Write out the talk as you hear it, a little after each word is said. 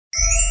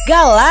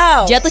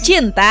galau, jatuh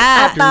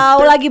cinta,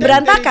 atau lagi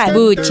berantakan?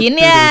 bucin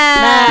ya.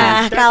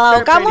 Nah,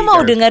 kalau kamu mau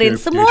dengerin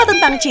semua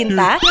tentang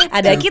cinta,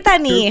 ada kita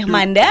nih,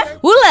 Manda,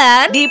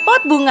 Wulan di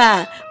Pot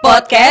Bunga,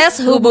 podcast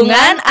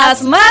hubungan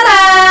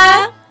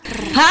asmara.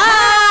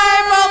 Hai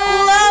Pop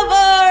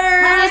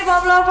Lovers. Hai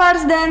Pop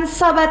Lovers dan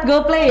Sobat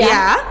GoPlay ya.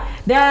 Ya.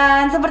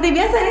 Dan seperti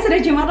biasa ini sudah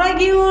Jumat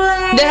lagi,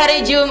 Wulan. Udah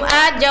hari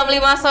Jumat jam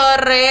 5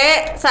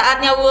 sore,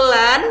 saatnya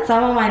Wulan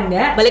Sama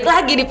Manda balik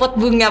lagi di Pot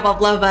Bunga Pop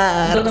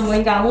Lovers. untuk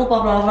temuin kamu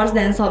Pop Lovers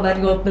dan Sobat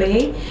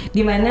GoPlay,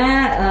 dimana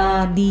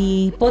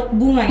di Pot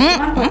Bunga itu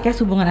kan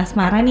podcast hubungan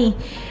asmara nih.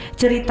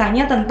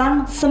 Ceritanya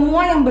tentang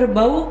semua yang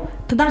berbau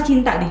tentang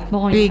cinta nih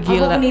pokoknya. Wih,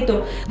 gila. Apapun itu.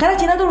 Karena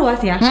cinta tuh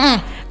luas ya.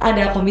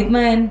 Ada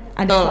komitmen,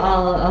 ada Betul.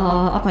 soal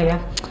apa ya?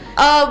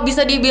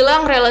 Bisa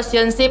dibilang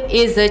relationship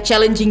is a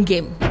challenging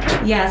game.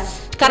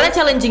 Yes. Karena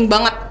challenging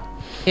banget,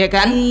 ya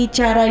kan?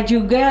 Bicara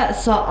juga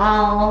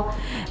soal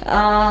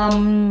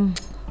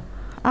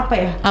apa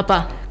ya?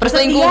 Apa?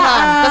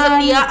 Perselingkuhan,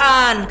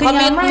 kesetiaan, kenyamanan,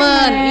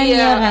 komitmen,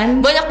 iya. ya kan?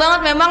 Banyak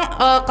banget memang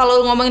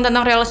kalau ngomongin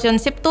tentang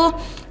relationship tuh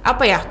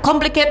apa ya?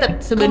 Complicated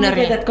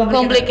sebenarnya.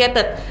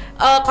 Complicated.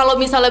 Kalau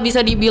misalnya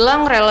bisa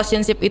dibilang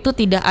relationship itu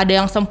tidak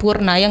ada yang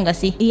sempurna, ya nggak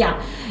sih? Iya,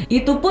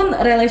 itu pun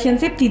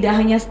relationship tidak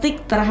hanya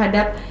stick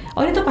terhadap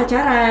oh ini tuh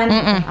pacaran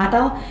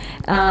atau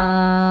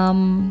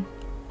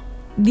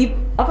di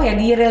apa ya,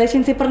 di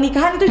relationship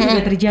pernikahan itu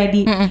juga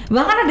terjadi.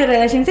 Bahkan ada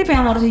relationship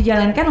yang harus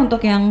dijalankan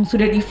untuk yang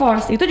sudah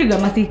divorce, itu juga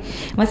masih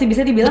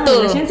bisa dibilang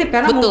Betul. relationship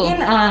karena Betul.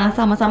 mungkin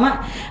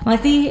sama-sama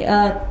masih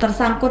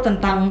tersangkut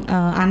tentang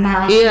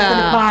anak ke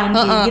depan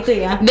kayak gitu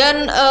ya.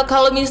 Dan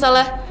kalau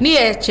misalnya nih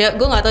ya Cek,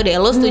 gue nggak tahu deh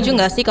lo setuju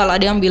nggak sih kalau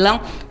ada yang bilang,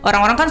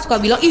 orang-orang kan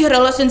suka bilang ih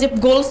relationship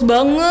goals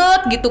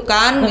banget gitu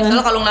kan.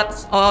 Misalnya kalau ngeliat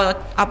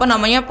apa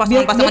namanya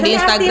pasangan-pasangan di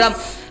Biasanya Instagram,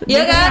 artis.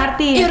 ya Biasanya kan,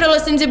 artis. ih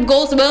relationship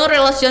goals banget,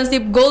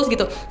 relationship goals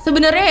gitu.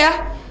 Sebenarnya ya,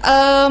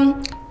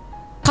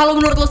 kalau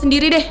menurut lo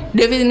sendiri deh,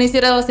 definisi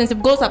relationship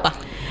goals apa?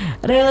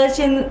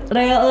 Relation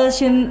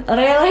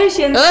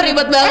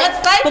Ribet banget,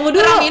 Say. tunggu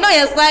dulu. Ramino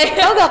ya, Say.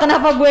 Tau gak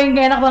kenapa gue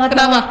gak enak banget?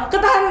 Kenapa?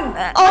 Ketahan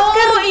Oh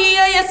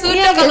iya ya sudah,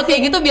 Iya, kalau gak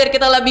kayak sih? gitu biar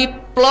kita lebih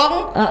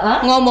plong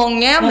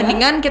ngomongnya,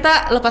 mendingan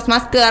kita lepas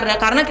masker ya,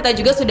 karena kita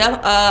juga sudah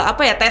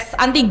tes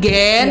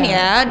antigen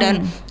ya,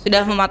 dan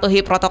sudah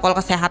mematuhi protokol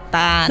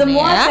kesehatan.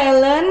 Semua ya.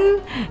 talent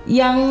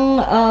yang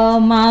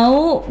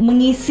mau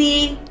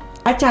mengisi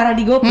acara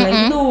di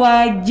GoPlay itu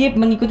wajib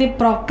mengikuti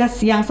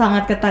prokes yang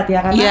sangat ketat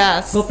ya, karena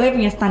Yes. GoPlay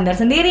punya standar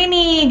sendiri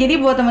nih. Jadi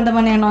buat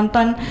teman-teman yang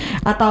nonton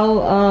atau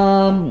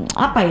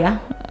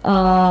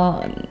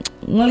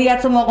ngelihat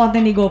semua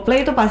konten di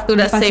GoPlay itu pasti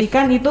Sudah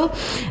dipastikan itu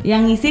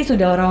yang ngisi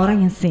sudah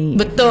orang-orang yang safe.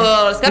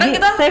 Betul. Sekarang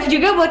Jadi, kita safe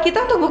juga buat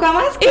kita untuk buka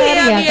masker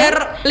iya, ya biar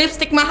kan?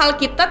 lipstick mahal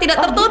kita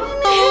tidak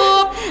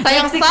tertutup.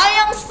 Sayang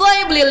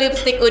say beli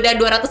lipstick udah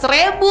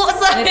 200.000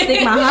 say.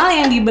 Lipstick mahal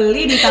yang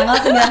dibeli di tanggal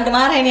 9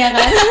 kemarin ya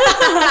kan.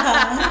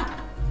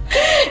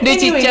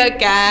 Dicicil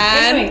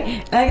kan.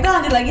 Anyway, kita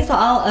lanjut lagi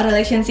soal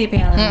relationship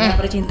ya,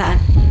 percintaan.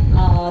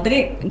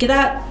 Tadi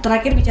kita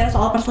terakhir bicara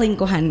soal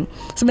perselingkuhan.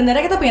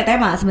 Sebenarnya kita punya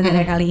tema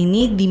sebenarnya kali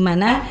ini, di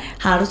mana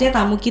harusnya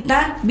tamu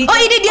kita Oh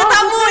ini dia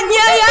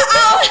tamunya, ya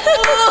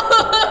ampun.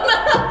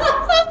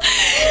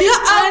 Ya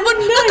ampun,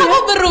 kok kamu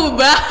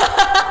berubah?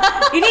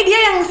 Ini dia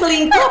yang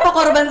selingkuh apa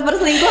korban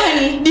perselingkuhan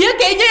nih? Dia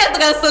kayaknya yang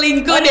tukang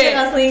selingkuh Oh, dia deh.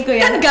 tukang selingkuh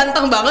ya? Kan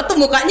ganteng banget tuh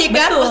mukanya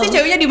kan. Betul. Pasti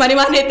ceweknya di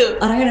mana-mana tuh.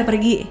 Orangnya udah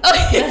pergi. Oh,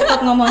 iya. Udah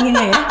stop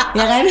ngomonginnya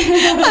ya kan?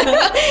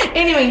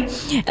 Anyway,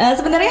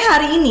 sebenarnya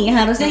hari ini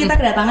harusnya kita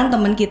kedatangan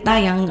teman kita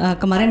yang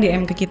kemarin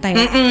DM ke kita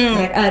ya.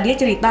 Dia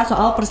cerita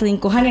soal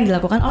perselingkuhan yang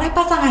dilakukan oleh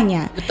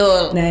pasangannya.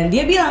 Betul. Nah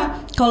dia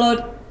bilang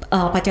kalau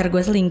pacar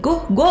gue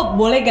selingkuh, gue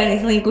boleh gak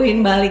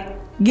diselingkuhin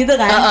balik? Gitu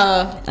kan?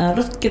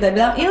 Terus kita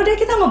bilang, ya udah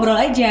kita ngobrol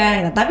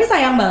aja. Nah, tapi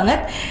sayang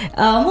banget,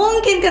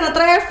 mungkin karena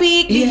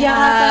traffic di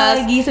Jakarta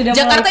lagi sudah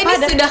Jakarta mulai ini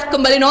padat. sudah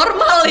kembali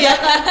normal ya.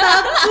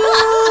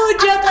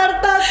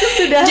 Jakartaku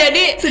sudah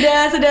Jadi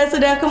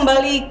sudah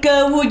kembali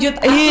ke wujud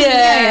Iya,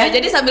 aslinya ya.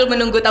 jadi sambil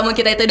menunggu tamu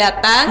kita itu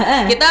datang,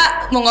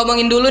 kita mau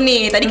ngomongin dulu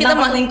nih. Tadi Tentang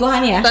kita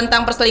perselingkuhan ya?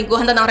 Tentang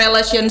perselingkuhan, tentang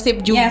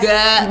relationship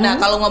juga. Yes. Nah,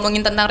 kalau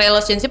ngomongin tentang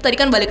relationship tadi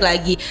kan balik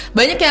lagi.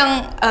 Banyak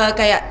yang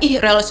kayak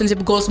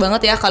relationship goals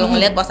banget ya kalau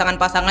ngelihat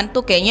pasangan-pasangan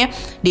tuh kayaknya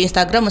di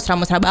Instagram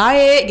mesra-mesra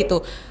baik gitu.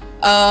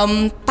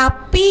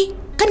 Tapi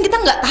kan kita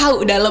nggak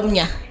tahu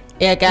dalamnya.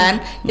 Ya kan,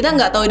 kita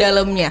nggak tahu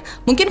dalamnya.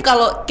 Mungkin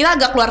kalau kita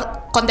agak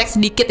keluar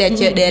konteks sedikit ya,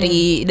 Cek,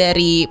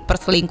 dari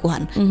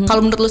perselingkuhan.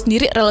 Kalau menurut lu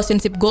sendiri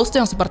relationship goals itu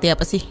yang seperti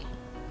apa sih?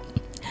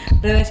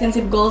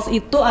 Relationship goals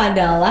itu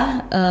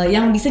adalah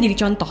yang bisa jadi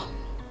contoh.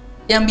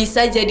 Yang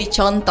bisa jadi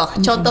contoh.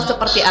 Contoh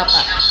seperti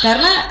apa?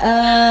 Karena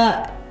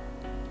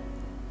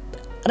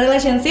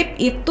relationship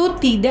itu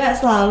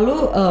tidak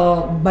selalu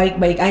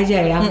baik-baik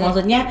aja ya.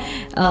 Maksudnya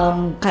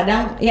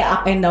kadang ya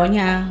up and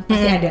down-nya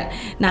pasti ada.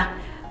 Nah,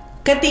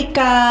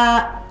 ketika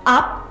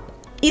up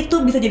itu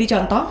bisa jadi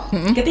contoh.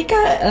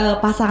 Ketika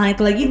pasangan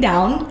itu lagi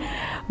down,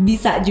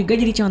 bisa juga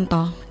jadi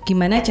contoh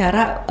gimana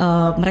cara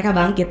mereka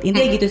bangkit.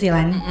 Intinya gitu sih,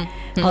 Lan.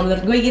 Kalau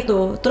menurut gue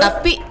gitu. Terus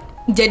tapi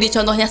jadi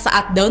contohnya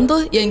saat down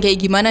tuh yang kayak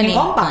gimana nih?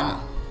 kompak.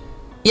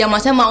 Ya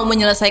maksudnya mau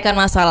menyelesaikan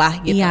masalah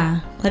gitu.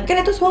 Iya, tapi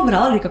kan itu semua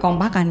berawal dari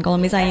kekompakan. Kalau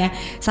misalnya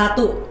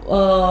satu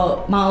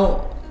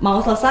mau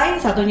selesai,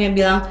 satunya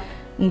bilang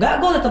enggak,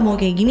 gue tetap mau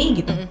kayak gini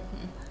gitu,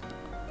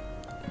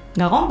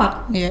 nggak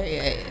kompak.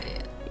 Iya.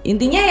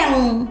 Intinya yang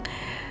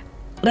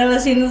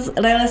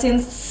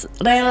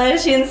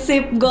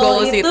relationship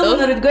goal itu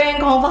menurut gue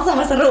yang kompak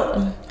sama seru.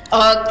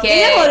 Oke.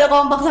 Kayaknya kalau udah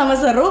kompak sama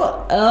seru,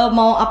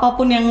 mau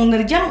apapun yang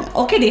menerjang,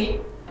 oke deh,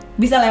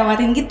 bisa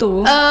lewatin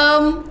gitu.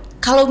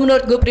 Kalau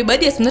menurut gue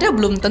pribadi ya sebenarnya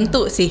belum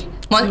tentu sih.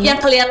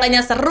 Yang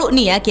kelihatannya seru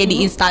nih ya, kayak di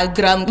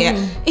Instagram kayak,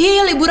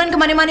 liburan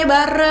kemana-mana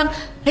bareng,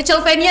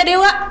 Rachel Fenya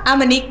Dewa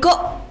sama Niko,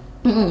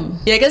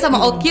 ya kan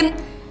sama Okin,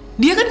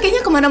 dia kan kayaknya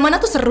kemana-mana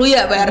tuh seru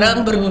ya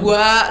bareng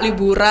berdua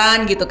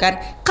liburan gitu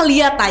kan.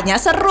 Kelihatannya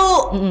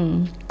seru,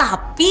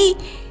 tapi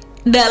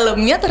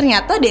dalamnya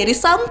ternyata dari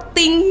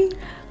something.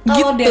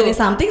 Kalau Gitu. dari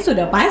something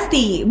sudah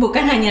pasti,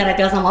 bukan hanya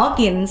Rachel sama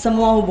Okin,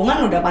 semua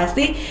hubungan udah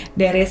pasti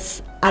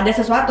ada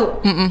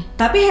sesuatu.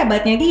 Tapi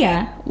hebatnya dia,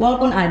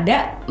 walaupun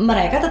ada,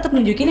 mereka tetap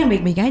nunjukin yang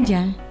baik-baik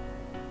aja.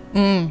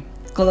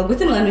 Kalau gue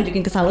sih malah nunjukin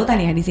kesalutan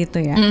ya di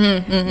situ ya.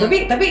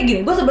 Tapi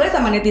gini, gue sebenarnya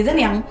sama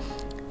netizen yang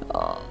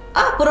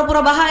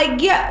pura-pura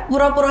bahagia,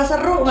 pura-pura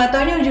seru, nggak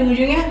taunya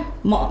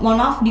ujung-ujungnya mohon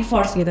maaf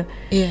divorce gitu.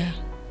 Iya.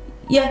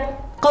 Ya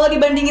kalau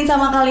dibandingin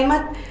sama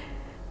kalimat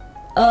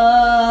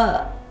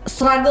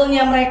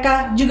struggle-nya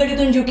mereka juga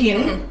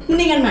ditunjukin,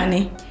 mendingan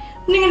mana?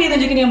 Mendingan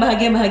ditunjukin yang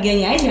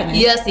bahagia-bahagianya aja kan?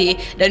 Iya sih,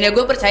 dan ya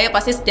gue percaya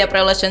pasti setiap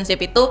relationship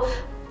itu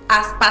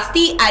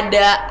pasti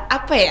ada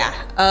apa ya,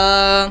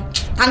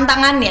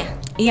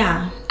 tantangannya.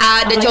 Iya.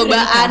 Ada Apalagi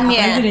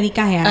cobaannya. Apalagi udah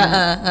nikah ya.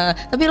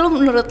 Tapi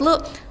menurut lu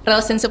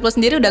relationship lu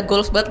sendiri udah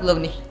goals banget belum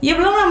nih? Ya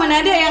belum lah,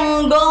 mana ada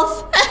yang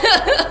goals.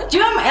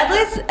 Cuma at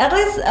least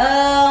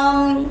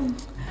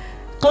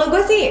kalau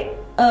gue sih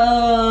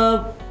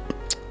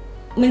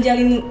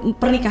menjalin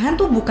pernikahan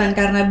tuh bukan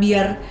karena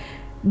biar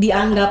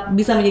dianggap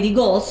bisa menjadi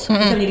goals,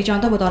 bisa menjadi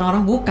contoh buat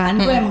orang-orang, bukan.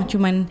 Gue emang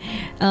cuman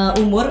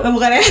umur,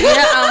 bukan ya?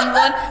 Ya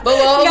ampun,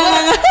 bawa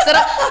umur.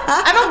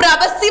 Emang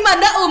berapa sih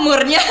Manda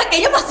umurnya?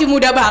 Kayaknya masih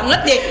muda banget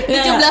deh.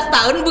 17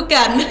 tahun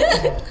bukan?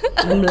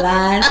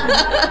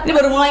 16. Ini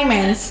baru mulai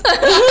mens.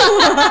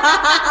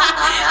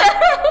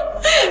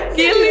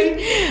 Killing.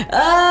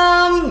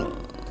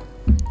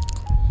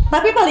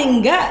 Tapi paling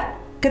enggak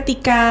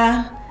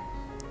ketika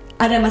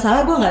ada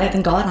masalah gue nggak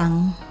liatin ke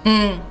orang.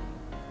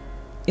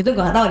 Itu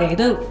gue nggak tahu deh.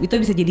 Itu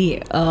bisa jadi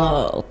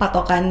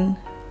patokan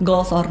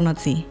goals or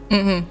not sih.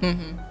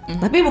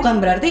 Tapi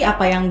bukan berarti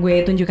apa yang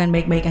gue tunjukkan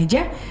baik-baik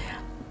aja.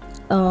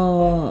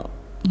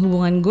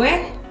 Hubungan gue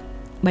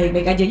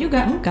baik-baik aja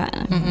juga, enggak.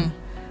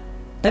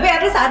 Tapi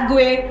at least saat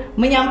gue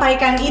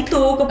menyampaikan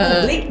itu ke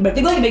publik, berarti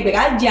gue lagi baik-baik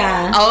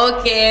aja.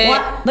 Oke.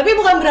 Tapi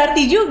bukan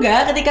berarti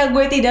juga ketika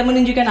gue tidak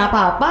menunjukkan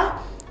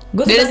apa-apa,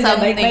 gue sudah tidak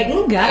baik-baik,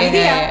 enggak. Jadi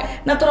ya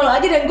natural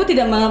aja, dan gue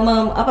tidak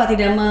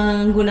tidak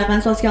menggunakan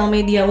sosial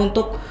media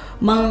untuk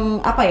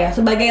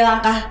sebagai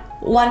langkah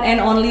one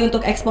and only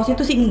untuk expose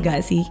itu sih,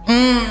 enggak sih.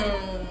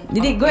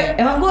 Jadi gue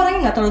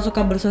orangnya nggak terlalu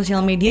suka bersosial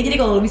media. Jadi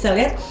kalau lo bisa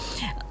lihat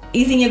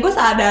isinya gue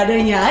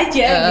seadanya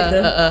aja gitu.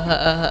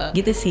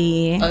 Gitu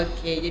sih.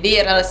 Oke,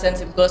 jadi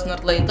relationship goals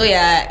menurut lo itu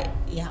ya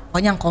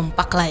pokoknya yang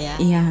kompak lah ya.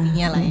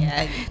 Intinya lah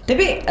ya.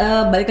 Tapi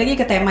balik lagi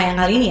ke tema yang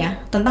kali ini ya,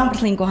 tentang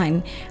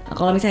perselingkuhan.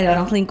 Kalau misalnya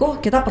ada orang selingkuh,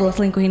 kita perlu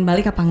selingkuhin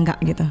balik apa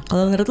enggak gitu.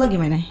 Kalau menurut lo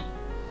gimana?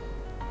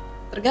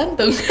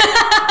 Tergantung.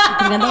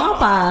 Tergantung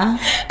apa?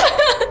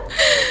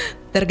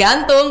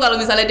 Tergantung, kalau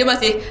misalnya dia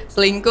masih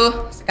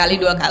selingkuh sekali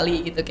dua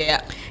kali gitu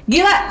kayak.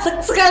 Gila,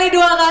 sekali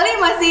dua kali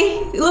masih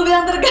lu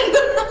bilang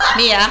tergantung.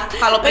 Nih ya,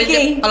 kalau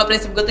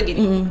prinsip gue tuh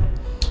gini.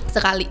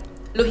 Sekali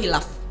lu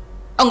hilaf.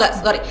 Oh enggak,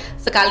 sorry.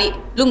 Sekali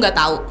lu nggak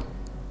tahu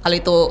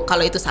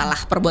kalau itu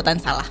salah, perbuatan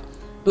salah.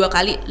 2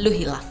 kali lu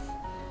hilaf.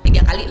 3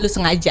 kali lu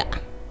sengaja.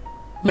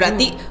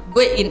 Berarti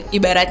gue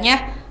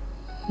ibaratnya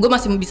gue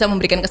masih bisa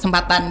memberikan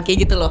kesempatan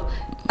kayak gitu loh.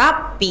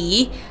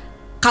 Tapi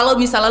kalau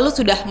misalnya lu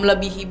sudah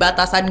melebihi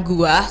batasan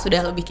gua,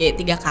 sudah lebih kayak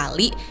 3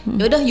 kali,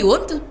 ya udah, you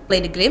want to play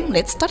the game,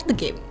 let's start the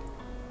game.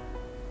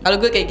 Kalau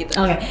gue kayak gitu.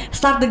 Oke,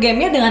 start the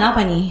game-nya dengan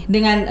apa nih?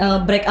 Dengan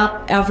break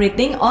up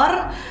everything,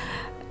 or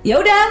ya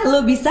udah,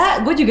 lu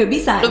bisa, gue juga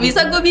bisa. Lu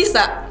bisa, gue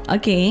bisa.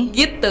 Oke.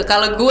 Gitu.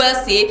 Kalau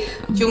gua sih,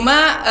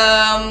 cuma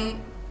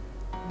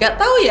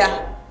gak tahu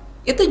ya.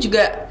 Itu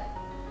juga,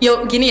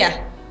 yo gini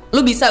ya.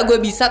 Lu bisa,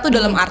 gue bisa tuh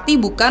dalam arti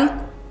bukan,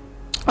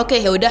 oke,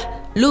 ya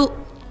udah, lu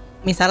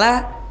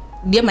misalnya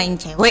dia main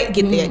cewek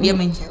gitu ya, dia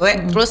main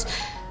cewek, terus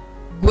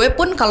gue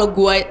pun kalau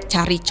gue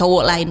cari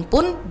cowok lain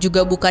pun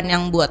juga bukan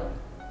yang buat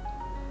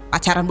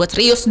pacaran buat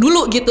serius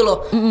dulu gitu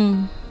loh.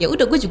 Ya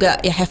udah, gue juga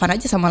ya have fun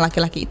aja sama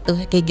laki-laki itu,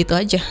 kayak gitu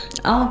aja.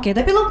 Oke,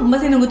 tapi lo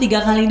masih nunggu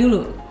 3 kali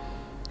dulu.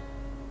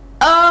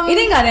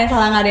 Ini nggak ada yang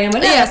salah, nggak ada yang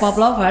benar, ya pop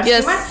lovers.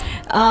 Cuma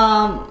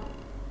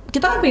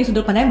kita kan punya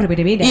sudut pandang yang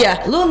berbeda-beda.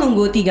 Iya. Lo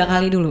nunggu 3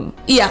 kali dulu.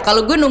 Iya,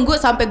 kalau gue nunggu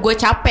sampai gue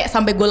capek,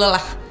 sampai gue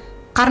lelah.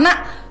 Karena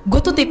gue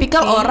tuh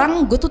tipikal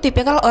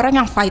orang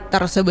yang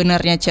fighter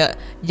sebenarnya, Cek.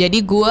 Jadi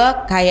gue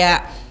kayak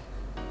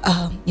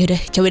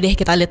yaudah, coba deh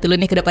kita lihat dulu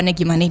nih ke depannya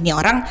gimana nih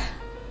orang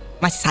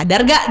masih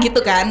sadar gak gitu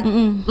kan?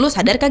 Lu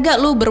sadar kagak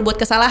lu berbuat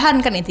kesalahan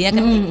kan intinya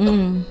kan gitu.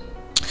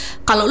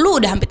 Kalau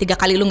lu udah hampir 3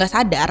 kali lu nggak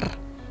sadar,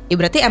 ya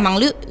berarti emang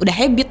lu udah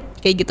habit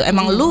kayak gitu.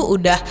 Emang lu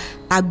udah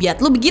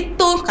tabiat lu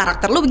begitu,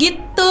 karakter lu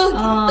begitu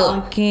gitu.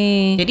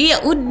 Oke. Jadi ya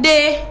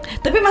udah.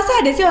 Tapi masa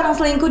ada sih orang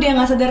selingkuh dia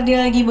nggak sadar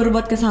dia lagi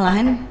berbuat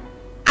kesalahan?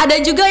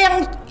 Ada juga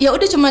yang ya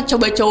udah cuma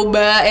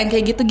coba-coba yang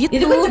kayak gitu-gitu.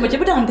 Itu kan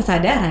coba-coba dengan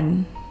kesadaran.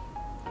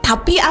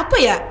 Tapi apa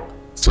ya?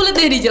 Sulit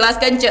deh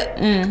dijelaskan, Cek.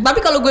 Tapi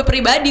kalau gue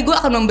pribadi, gue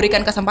akan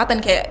memberikan kesempatan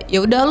kayak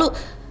ya udah lu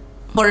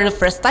for the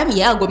first time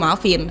ya gue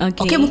maafin.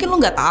 Oke, mungkin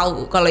lu nggak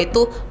tahu kalau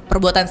itu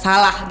perbuatan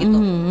salah gitu.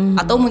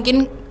 Atau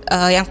mungkin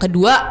yang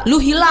kedua lu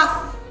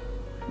hilaf.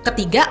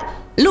 Ketiga,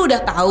 lu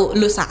udah tahu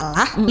lu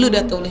salah, lu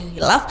udah tahu lu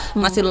hilaf,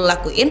 masih lu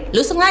lakuin,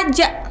 lu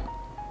sengaja.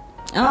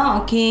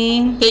 Oh, oke.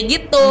 Kayak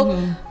gitu.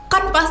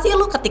 Kan pasti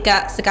lu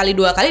ketika sekali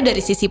 2 kali dari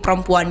sisi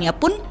perempuannya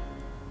pun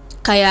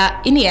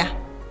kayak ini ya,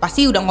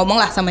 pasti udah ngomong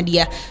lah sama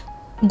dia,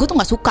 gue tuh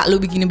nggak suka lu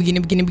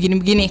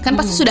begini kan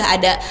pasti sudah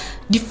ada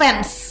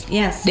defense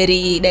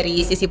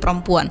dari sisi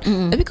perempuan.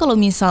 Tapi kalau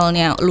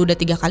misalnya lu udah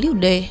 3 kali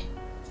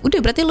udah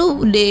berarti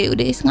lu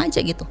udah sengaja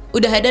gitu,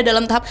 udah ada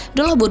dalam tahap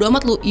udahlah bodo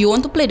amat lu, you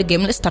want to play the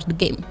game, let's start the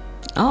game.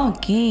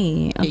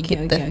 Oke.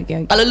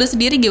 Kalau lu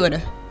sendiri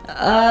gimana?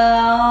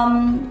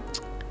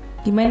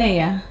 Gimana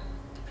ya?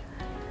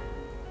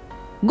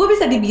 Gue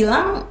bisa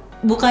dibilang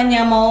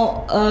bukannya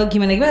mau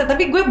gimana,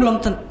 tapi gue belum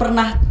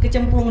pernah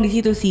kecemplung di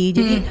situ sih.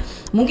 Jadi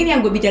mungkin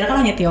yang gue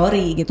bicarakan hanya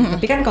teori gitu.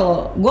 Tapi kan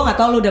kalau gue nggak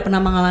tahu lu udah pernah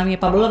mengalami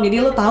apa belum. Jadi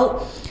lu tahu.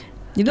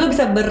 Jadi lu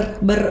bisa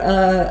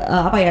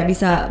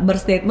bisa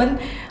berstatement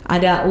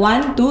ada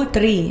 1, 2,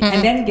 3 and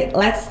then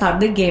let's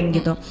start the game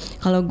gitu.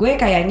 Kalau gue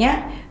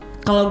kayaknya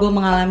kalau gue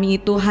mengalami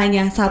itu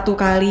hanya 1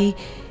 kali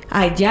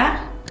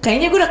aja,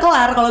 kayaknya gue udah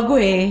kelar kalau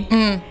gue.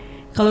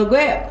 Kalau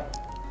gue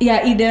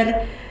ya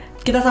either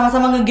kita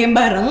sama-sama nge-game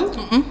bareng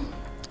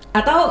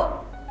atau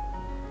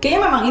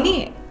kayaknya memang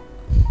ini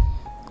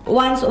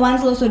once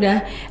lu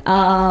sudah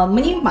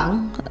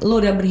menyimpang, lu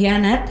udah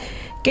berkhianat,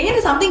 kayaknya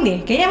ada something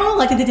deh. Kayaknya emang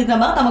lu gak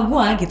cinta-cinta banget sama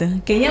gue gitu.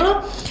 Kayaknya lu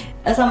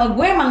sama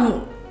gue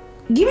emang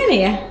gimana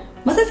ya?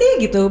 Masa sih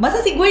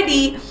gue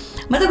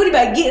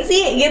dibagi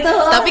sih gitu.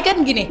 Tapi kan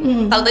gini,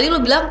 kalau tadi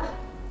lu bilang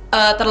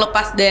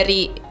terlepas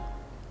dari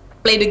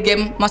play the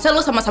game, masa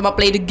lu sama-sama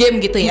play the game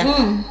gitu ya?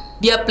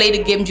 Dia play the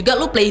game juga,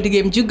 lu play the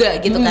game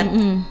juga gitu kan.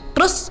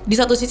 Terus di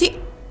satu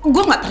sisi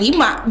gue nggak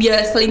terima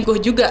dia selingkuh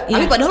juga,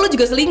 tapi padahal lu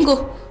juga selingkuh.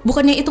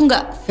 Bukannya itu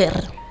nggak fair,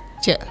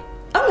 Cek?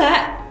 Oh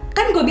enggak,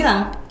 kan gue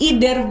bilang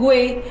either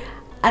gue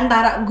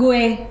antara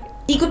gue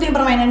ikutin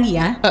permainan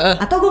dia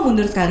atau gue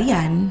mundur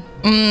sekalian.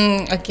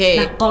 Oke.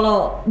 Nah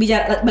kalau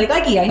bicara balik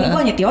lagi ya, ini gue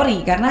hanya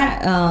teori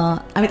karena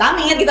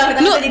amit-amit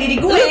jadi di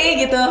gue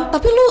gitu.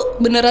 Tapi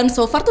lu beneran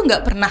so far tuh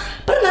nggak pernah?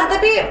 Pernah,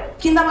 tapi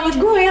cinta monyet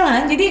gue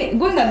lah. Jadi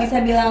gue nggak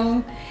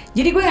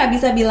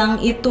bisa bilang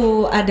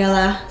itu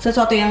adalah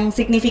sesuatu yang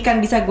signifikan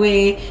bisa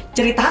gue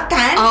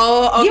ceritakan.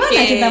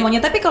 Gimana cinta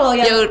monyet? Tapi kalau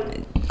yang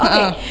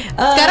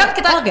sekarang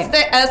kita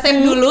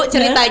save dulu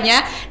ceritanya.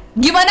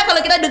 Gimana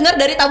kalau kita dengar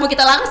dari tamu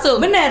kita langsung?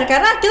 Bener,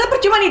 karena kita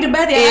percuma nih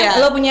debat ya.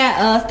 Lo punya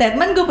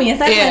statement, gue punya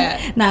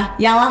statement. Nah,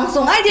 yang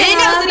langsung aja ini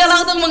yang sudah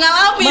langsung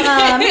mengalami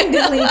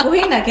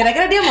diselingkuhin. Nah,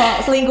 kira-kira dia mau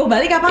selingkuh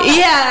balik apa enggak?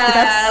 Iya,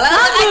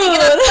 langsung aja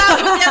kita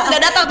sambut ya. Sudah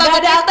datang tamu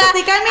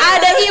kita.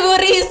 Ada Ibu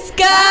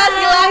Rizka,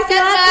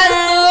 silakan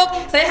masuk.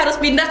 Saya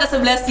harus pindah ke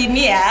sebelah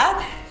sini ya.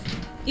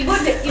 Ibu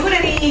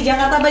dari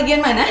Jakarta bagian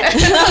mana?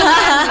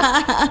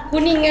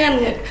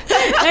 Kuningan.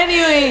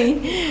 Anyway,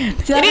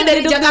 ini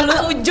dari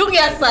Jakarta dulu. Ujung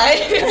ya,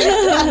 Say.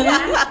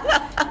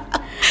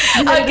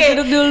 Oke,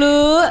 duduk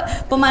dulu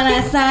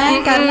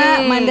pemanasan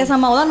karena Manda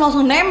sama Ulan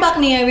langsung nembak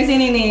nih abis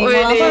ini nih. Mau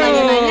langsung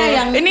nanya-nanya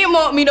yang ini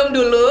mau minum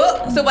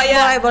dulu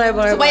supaya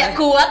boleh.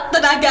 kuat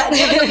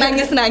tenaganya untuk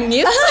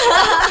nangis-nangis.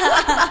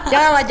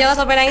 Jangan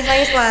sampai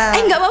nangis lah.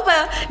 Enggak apa-apa.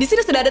 Di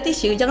sini sudah ada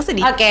tisu, jangan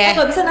sedih. Oke.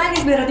 Kalau bisa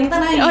nangis biar kita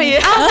nangis. Oh iya.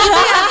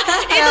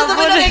 Itu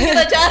sebenarnya yang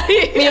kita cari.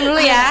 Minum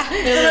dulu ya.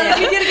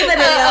 Jujur kita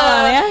dari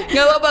awal ya.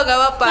 Enggak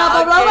apa-apa.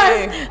 Mas.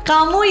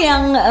 Kamu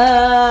yang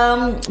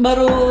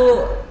baru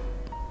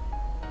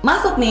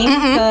masuk nih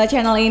ke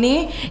channel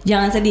ini,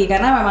 jangan sedih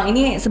karena memang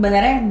ini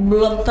sebenarnya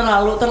belum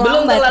terlalu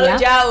terlambat ya.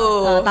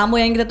 Jauh. Tamu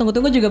yang kita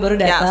tunggu-tunggu juga baru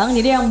datang.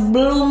 Jadi yang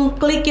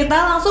belum klik kita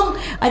langsung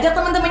ajak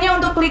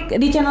teman-temannya untuk klik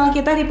di channel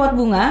kita di Pot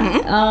Bunga.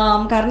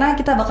 Karena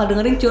kita bakal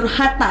dengerin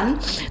curhatan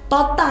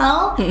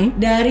total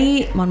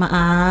dari, mohon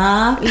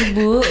maaf,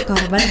 Ibu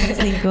korban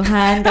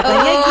selingkuhan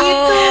katanya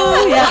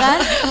gitu ya kan.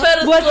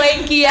 Buat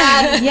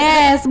selingkian.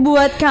 Yes,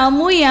 buat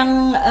kamu yang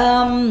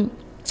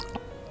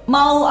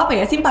mau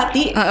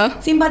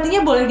simpatinya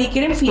boleh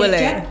dikirim via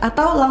chat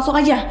atau langsung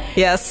aja.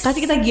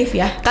 Kasih kita gift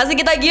ya. Kasih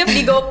kita gift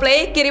di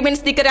GoPlay, kirimin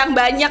stiker yang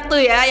banyak tuh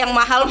ya, yang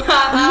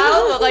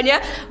mahal-mahal pokoknya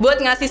buat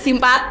ngasih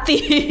simpati.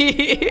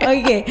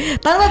 Oke.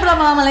 Tanpa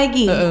berlama-lama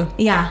lagi.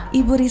 Ya,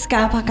 Ibu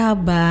Rizka apa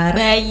kabar?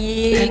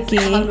 Baik.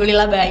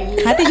 Alhamdulillah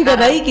baik. Hati juga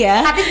baik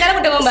ya. Hati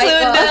sekarang udah membaik.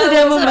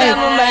 Sudah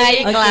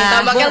membaik lah.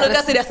 Tampaknya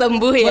Luka sudah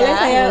sembuh ya. Boleh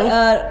saya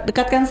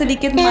dekatkan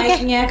sedikit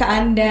mic-nya ke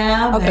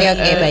Anda. Oke,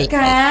 baik.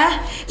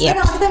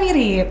 Sekarang kita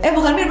mirip.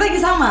 Bukan mirip lagi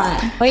sama.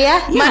 Oh ya?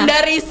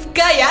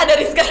 Mandariska ya, ada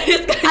Rizka.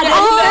 Ada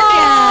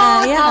Rizkanya,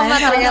 ya sama kan?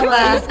 ternyata.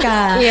 Rizka.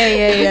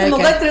 Iya.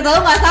 Semoga cerita lu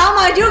nggak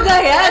sama juga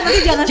ya. Nanti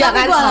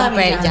jangan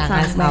sampai.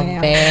 Jangan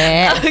sampai.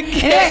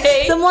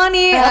 Anyway, semua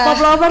nih pop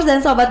lovers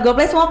dan sobat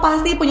GoPlay semua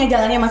pasti punya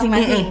jalannya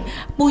masing-masing.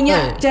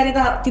 Punya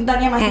cerita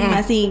cintanya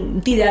masing-masing.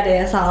 Tidak ada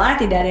yang salah,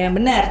 tidak ada yang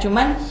benar.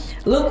 Cuman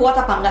lu kuat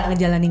apa enggak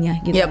ngejalaninya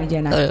gitu aja.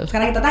 Nah,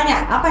 sekarang kita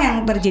tanya apa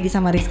yang terjadi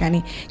sama Rizka nih?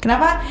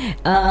 Kenapa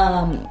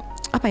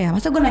apa ya?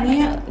 Masa gue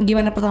nanyanya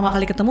gimana pertama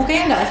kali ketemu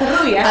kayaknya nggak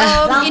seru ya.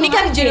 Ini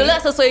kan judulnya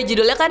sesuai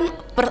judulnya kan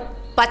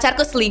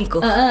pacarku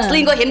selingkuh.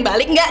 Selingkuhin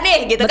balik nggak nih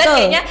gitu. Betul. Kan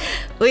kayaknya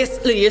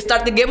you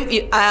start the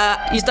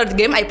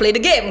game I play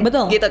the game.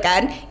 Betul. Gitu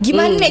kan.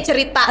 Gimana nih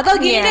cerita? Atau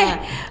gini deh,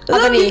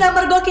 lu bisa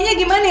mergokinya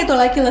gimana itu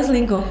laki lo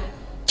selingkuh?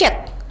 Chat.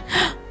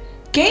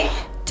 Oke,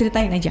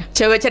 ceritain aja.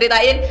 Coba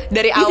ceritain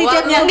dari Isi awal.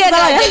 chatnya. Enggak,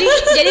 Salah ya?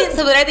 jadi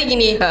sebenarnya tuh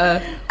gini.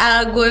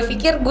 Gue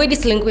pikir gue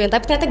diselingkuhin,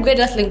 tapi ternyata gue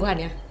adalah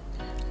selingkuhannya.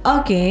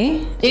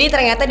 Oke. Jadi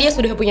ternyata dia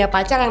sudah punya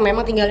pacar yang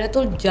memang tinggalnya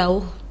tuh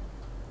jauh.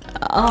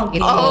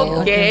 Oke.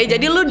 Oke,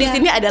 jadi lu di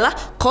sini adalah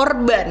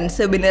korban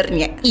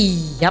sebenarnya.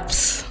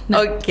 Iyaps.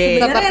 Oke.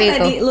 Sebenarnya Seperti yang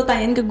itu. tadi lu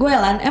tanyain ke gue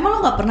Lan, emang lo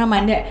nggak pernah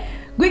manda?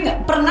 Gue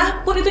nggak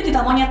pernah pun itu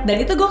cinta monyet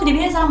dan itu gue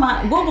kejadiannya sama.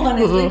 Gue bukan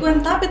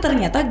selingkuhan tapi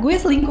ternyata gue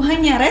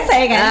selingkuhannya rese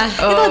kan?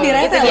 Itu lebih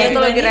rese. Itu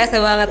lebih rese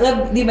banget.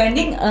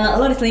 Dibanding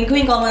lo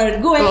diselingkuhin kalau menurut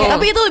gue. Kayak,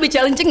 Tapi itu lebih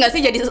challenging gak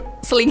sih jadi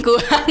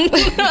selingkuhan?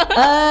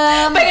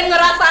 Pengen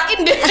ngerasain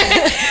deh.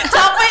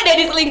 Capek deh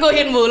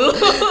diselingkuhin mulu.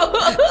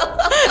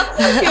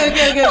 Oke.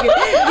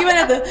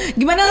 Gimana tuh?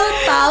 Gimana lo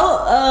tahu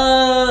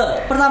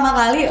pertama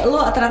kali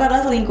lo ternyata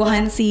adalah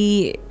selingkuhan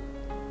si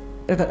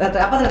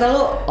ternyata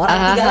lu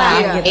orang ketiga lah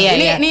gitu.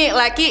 Ini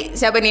laki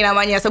siapa nih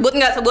namanya? Sebut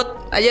nggak?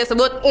 Sebut aja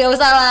sebut. Nggak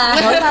usah lah.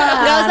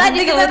 Nggak usah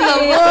Nanti kita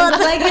disebut-sebut.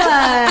 lagi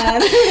lah.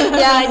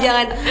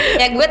 Jangan.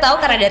 Ya gue tahu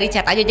karena dari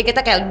chat aja. Jadi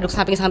kita kayak duduk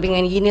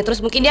samping-sampingan gini.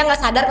 Terus mungkin dia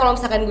nggak sadar kalau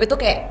misalkan gue tuh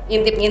kayak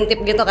ngintip-ngintip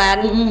gitu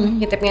kan.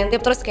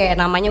 Ngintip-ngintip terus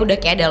kayak namanya udah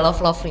kayak ada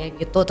love-love-nya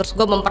gitu. Terus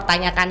gue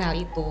mempertanyakan hal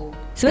itu.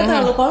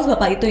 Sebenarnya terlalu polos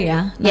bapak itu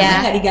ya,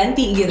 namanya nggak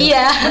diganti gitu.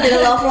 Iya. Ada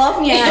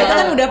love-nya, itu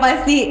kan udah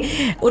pasti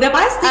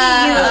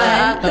gitu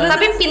kan.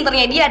 Tapi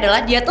pinternya dia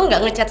adalah dia tuh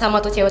nggak ngechat sama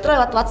tuh cewek tuh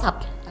lewat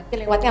WhatsApp,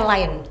 tapi lewatnya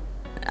lain.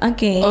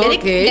 Oke.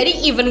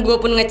 Jadi even gue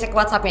pun ngecek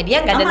WhatsAppnya dia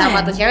nggak ada Aman. nama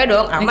tuh cewek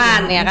dong,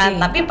 aman Oke, ya kan.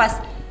 oke. Tapi pas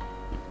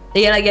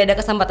dia lagi ada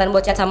kesempatan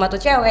buat chat sama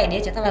tuh cewek, dia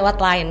chatnya lewat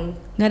line.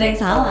 Nggak ada yang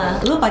salah,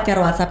 lu pacar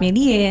WhatsAppnya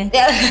dia.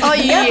 Oh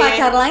Dia iya.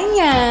 pacar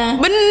lainnya.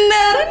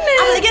 Bener.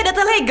 Apalagi ada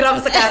Telegram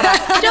sekarang.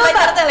 Ada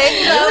pacar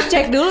Telegram. Lu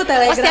cek dulu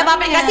Telegram. Setiap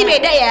aplikasi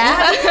beda ya.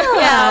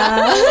 Ya.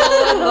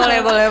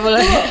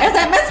 boleh.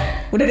 SMS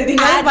udah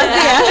ditinggalin pasti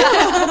ya.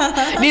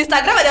 Di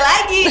Instagram ada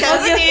lagi. Jangan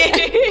sedih.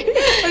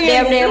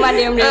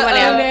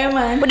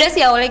 DM-an. Udah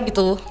sih awalnya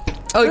gitu.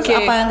 Terus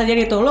apa yang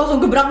terjadi tuh? Lo langsung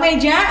gebrak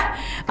meja?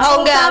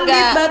 Atau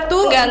sambit batu?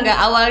 Enggak.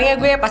 Awalnya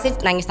gue pasti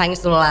nangis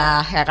dulu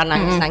lah, ya kan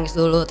nangis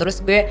dulu.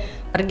 Terus gue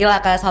pergilah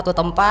ke suatu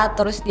tempat,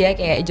 terus dia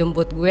kayak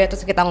jemput gue,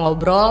 terus kita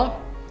ngobrol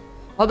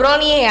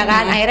nih ya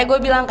kan. Akhirnya gue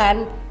bilang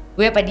kan,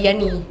 gue apa dia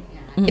nih.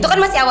 Itu kan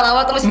masih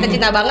awal-awal tuh masih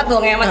cinta banget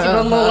dong ya, masih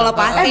belum mau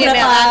ngelepasin ya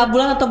berapa kan.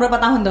 bulan atau berapa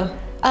tahun tuh?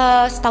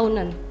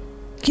 Setahunan.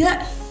 Gila,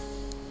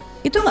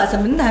 itu nggak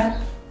sebentar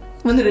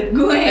menurut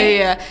gue.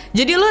 Iya.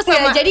 Jadi lu Ya,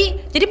 sama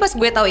jadi pas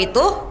gue tahu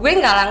itu, gue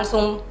nggak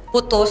langsung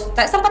putus.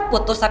 Sempat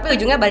putus tapi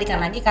ujungnya balikan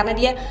lagi karena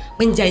dia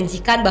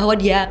menjanjikan bahwa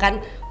dia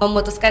akan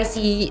memutuskan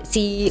si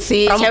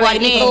perempuan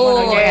cewek ini. itu,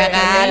 ya Oke,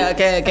 kan.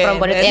 oke.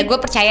 Perempuan itu ya gue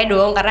percaya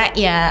dong karena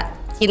ya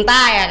cinta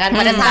ya kan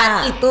pada saat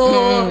itu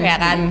ya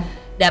kan.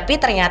 Tapi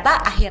ternyata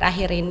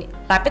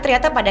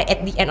ternyata pada at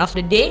the end of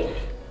the day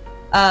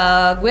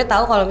gue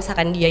tahu kalau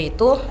misalkan dia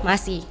itu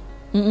masih.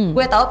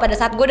 Gue tahu pada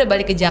saat gue udah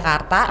balik ke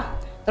Jakarta.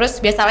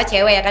 Terus biasalah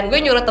cewek ya kan, gue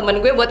nyuruh temen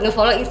gue buat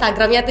nge-follow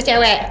Instagramnya tuh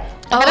cewek.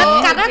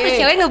 Karena tuh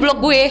cewek ngeblok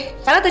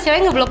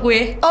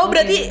gue. Oh,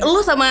 berarti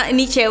lu sama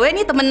ini cewek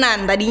nih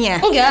temenan tadinya?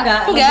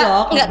 Enggak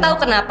tahu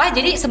kenapa.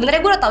 Jadi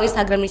sebenarnya gue udah tahu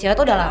Instagram nih cewek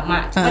tuh udah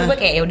lama. Cuman gue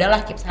kayak ya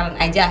udahlah keep silent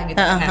aja gitu.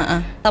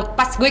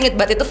 Pas gue inget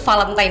banget itu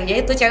Valentine dia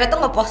itu cewek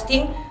tuh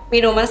ngeposting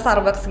minuman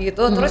Starbucks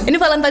gitu. Terus Ini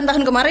Valentine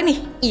tahun kemarin nih?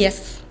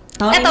 yes.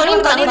 Tahun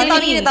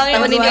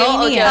ini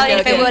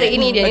Februari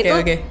ini dia itu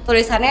Oke.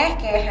 tulisannya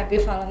kayak Happy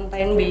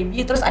Valentine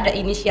baby terus ada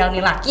inisial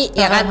nih laki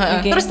ya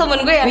kan. Terus temen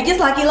gue ya Which is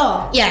laki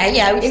lo?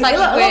 Iya, which is laki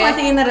Lo gue.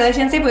 masih in a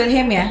relationship with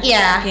him ya?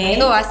 Iya, Oke.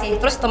 itu masih.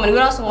 Terus temen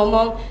gue langsung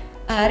ngomong,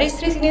 Riz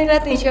ini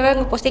liat nih cewek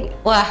ngeposting.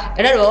 Wah,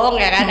 udah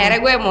dong ya kan. Akhirnya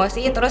gue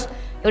emosi, terus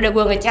udah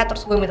gue ngechat,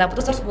 terus gue minta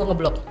putus, terus gue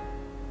ngeblok.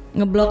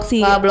 Ngeblok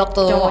sih. Ngeblok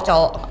tuh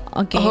cowok.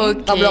 Oke.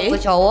 Ngeblok tuh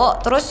cowok,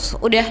 terus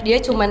udah dia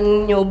cuman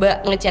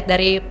nyoba ngechat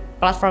dari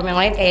platform yang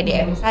lain kayak di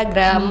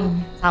Instagram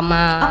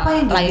sama Apa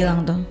yang dia lain. bilang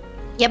tuh?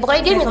 Ya pokoknya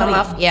dia Saya minta sorry.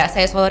 maaf. Ya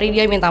saya sorry,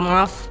 dia minta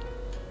maaf.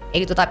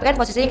 Ya gitu, tapi kan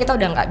posisinya kita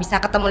udah nggak bisa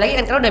ketemu lagi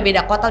kan karena udah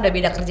beda kota, udah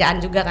beda kerjaan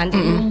juga kan.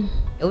 Jadi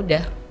ya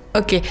udah.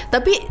 Oke,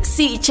 tapi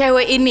si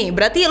cewek ini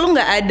berarti lu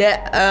nggak ada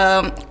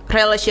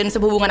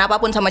relationship hubungan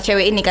apapun sama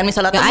cewek ini kan,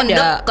 misalnya Nggak temen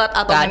ada. dekat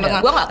atau Nggak ada. memang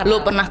Gua nggak kenal. lu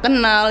pernah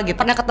kenal gitu.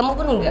 Pernah ketemu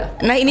pun enggak.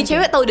 Nah ini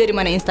cewek tahu dari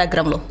mana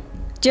Instagram lu?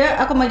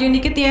 Aku majuin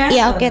dikit ya.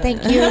 Iya oke,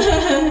 thank you.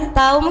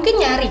 Tahu mungkin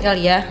nyari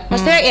kali ya.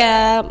 Maksudnya ya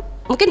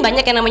mungkin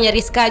banyak yang namanya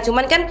Rizka,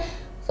 cuman kan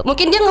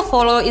mungkin dia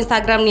nge-follow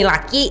Instagram nih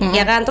laki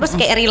ya kan, terus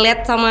kayak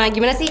relate sama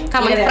gimana sih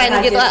common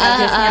friend gitu,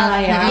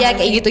 ya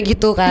kayak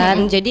gitu-gitu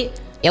kan. Jadi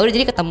ya udah,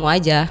 jadi ketemu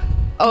aja.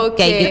 Oke.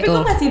 Kayak gitu.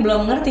 Tapi gue masih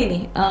belum ngerti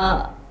nih.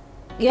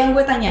 Yang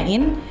gue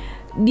tanyain,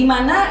 di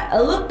mana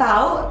lu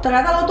tahu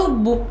ternyata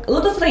lu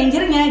tuh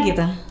strangernya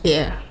gitu.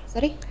 Iya.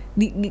 Sorry.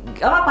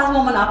 Pas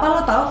momen apa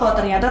lo tahu kalau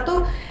ternyata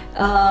tuh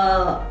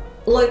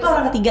lo itu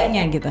orang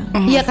ketiganya gitu?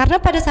 Iya,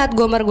 karena pada saat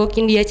gue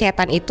mergokin dia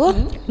chatan itu,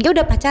 dia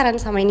udah pacaran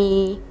sama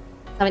ini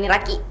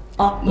laki.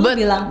 Oh, lu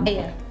bilang.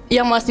 Iya.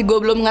 Yang masih gue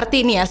belum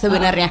ngerti nih ya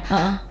sebenarnya.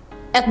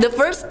 At the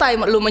first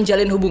time lu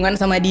menjalin hubungan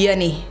sama dia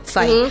nih,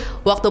 Say,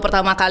 waktu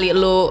pertama kali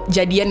lu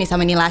jadian nih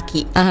sama nih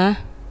laki,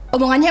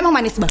 omongannya emang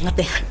manis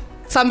banget ya,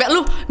 sampai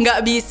lu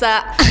nggak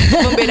bisa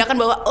membedakan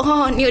bahwa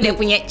oh ini udah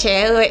punya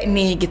cewek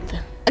nih gitu.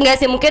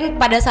 Enggak sih,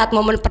 mungkin pada saat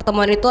momen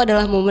pertemuan itu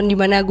adalah momen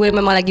dimana gue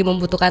memang lagi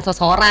membutuhkan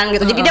seseorang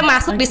gitu. Jadi dia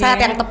masuk di saat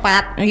yang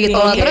tepat gitu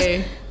loh.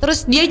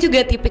 Terus dia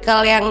juga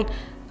tipikal yang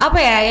apa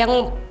ya,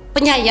 yang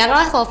penyayang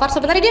lah so far.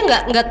 Sebenarnya dia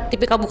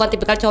bukan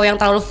tipikal cowok yang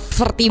terlalu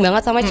flirty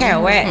banget sama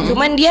cewek.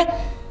 Cuman dia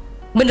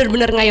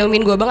bener-bener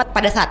ngayomin gue banget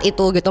pada saat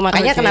itu gitu.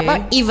 Makanya kenapa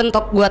even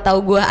top gue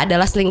tahu gue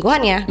adalah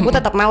selingkuhannya, gue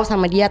tetap mau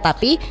sama dia.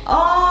 Tapi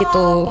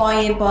itu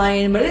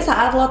poin. Berarti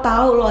saat lo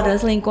tahu lo ada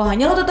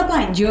selingkuhannya, lo tetap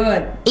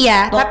lanjut.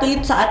 Iya, waktu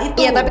itu saat itu.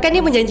 Iya, tapi kan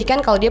dia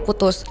menjanjikan kalau dia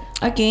putus.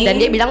 Dan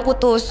dia bilang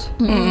putus.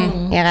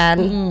 Ya kan?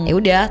 Ya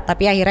udah,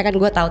 tapi akhirnya kan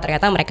gue tahu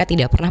ternyata mereka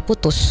tidak pernah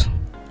putus.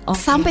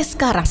 Sampai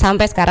sekarang.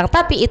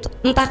 Tapi itu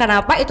entah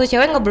kenapa itu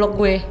cewek ngeblok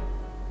gue.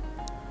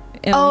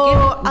 Ya, mungkin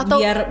atau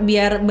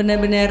biar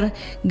benar-benar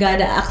gak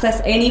ada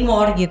akses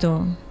anymore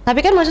gitu. Tapi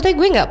kan maksudnya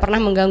gue nggak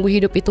pernah mengganggu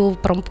hidup itu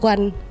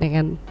perempuan,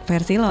 ya kan?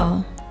 Versi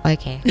lo.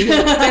 Oke.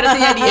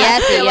 Versinya dia. Iya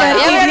sih.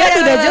 Dia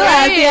sudah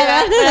jelas ya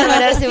kan.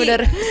 Benar sih, benar.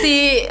 Si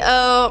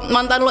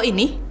mantan lo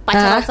ini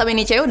pacaran sama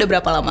ini cewek udah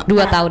berapa lama? 2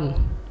 tahun.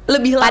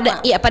 Lebih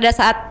lama.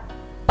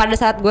 Pada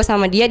saat gue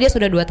sama dia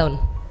sudah 2 tahun.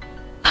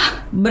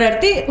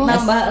 Berarti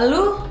nambah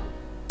lu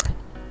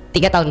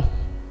 3 tahun.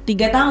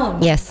 3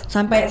 tahun. Yes.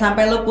 Sampai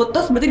lu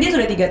putus berarti dia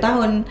sudah 3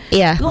 tahun.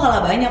 Iya. Lu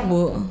kalah banyak,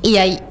 Bu.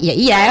 Iya.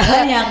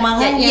 Banyak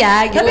makanya. Iya,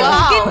 gitu.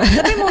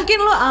 Tapi mungkin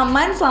lu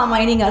aman selama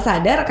ini nggak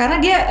sadar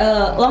karena dia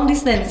long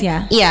distance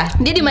ya. Iya.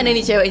 Dia di mana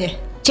nih ceweknya?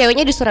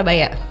 Ceweknya di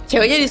Surabaya.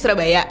 Ceweknya di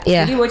Surabaya.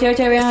 Iya. Jadi buat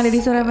cewek-cewek yang ada di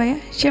Surabaya,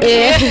 siapa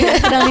yang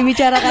sedang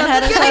dibicarakan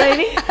hari sore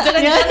ini?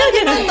 Jangan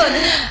nonton.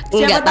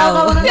 Enggak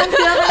tahu.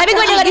 Tapi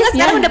gue juga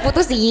sekarang udah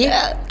putus sih.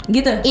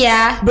 Gitu.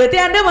 Iya. Berarti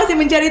Anda masih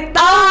mencari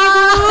tahu.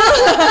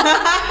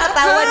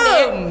 Ketahuan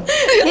deh.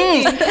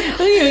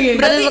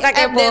 Berarti suka at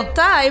kepo. that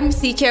time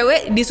si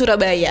cewek di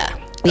Surabaya.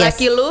 Yes.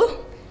 Laki lu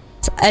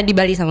Di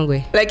Bali sama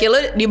gue. Laki lu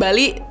di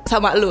Bali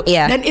sama lu.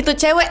 Iya. Dan itu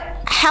cewek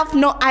have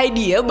no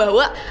idea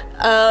bahwa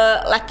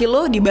laki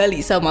lu di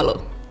Bali sama lu.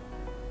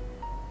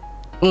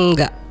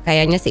 Enggak,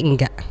 kayaknya sih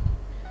enggak.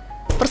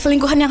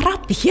 Perselingkuhan yang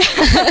rapi ya.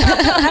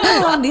 Karena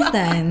long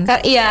distance.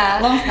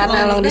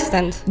 Karena long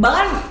distance.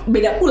 Bahkan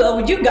beda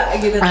pulau juga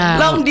gitu.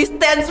 Long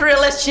distance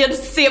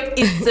relationship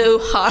is so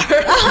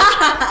hard.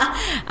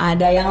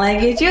 Ada yang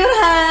lagi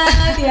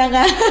curhat ya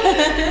kan.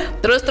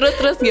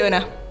 Terus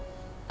gimana?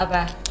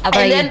 Apa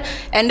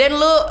And then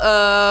lu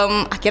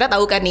akhirnya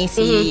tahu kan nih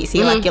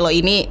si laki lo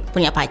ini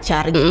punya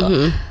pacar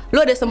gitu. Lu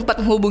ada sempat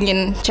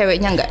hubungin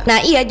ceweknya nggak? Nah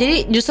iya,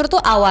 jadi justru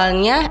tuh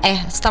awalnya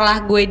setelah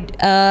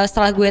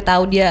gue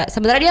tahu dia,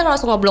 sebenarnya dia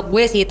langsung ngeblok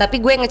gue sih, tapi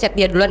gue ngechat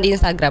dia duluan di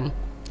Instagram.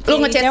 Lu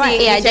ngechat sih?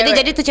 Iya,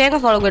 jadi tuh cewek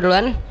nge-follow gue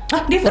duluan.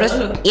 Dia terus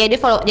follow lu? Iya, dia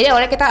follow. Jadi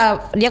awalnya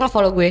dia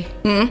nge-follow gue.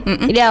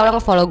 Jadi awalnya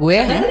nge-follow gue.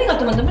 Karena tadi nggak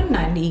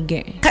teman-teman di IG.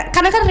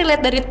 Karena kan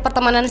relate dari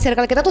pertemanan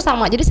circle kita tuh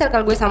sama. Jadi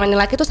circle gue sama nih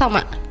laki tuh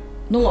sama.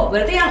 Tunggu,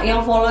 berarti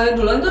yang follow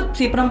duluan tuh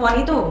si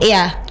perempuan itu?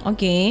 Iya.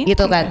 Oke.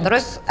 Gitu kan.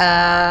 Terus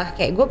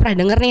kayak gue pernah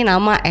denger nih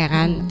nama ya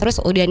kan. Terus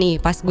udah nih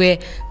pas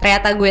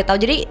ternyata gue tahu.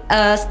 Jadi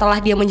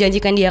setelah dia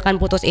menjanjikan dia akan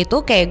putus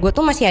itu, kayak gue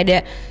tuh masih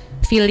ada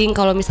feeling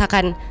kalau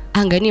misalkan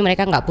enggak nih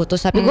mereka nggak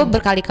putus. Tapi gue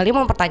berkali-kali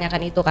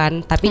mempertanyakan itu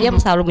kan. Tapi dia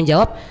selalu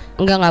menjawab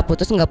enggak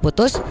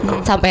putus.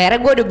 Sampai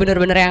akhirnya gue udah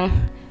bener-bener yang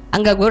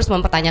enggak, gue harus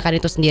mempertanyakan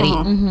itu sendiri.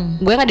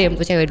 Gue nggak DM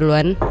tuh cewek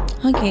duluan.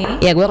 Oke.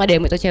 Ya gue nggak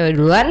DM itu cewek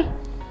duluan.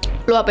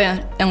 Lu apa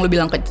yang lu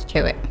bilang ke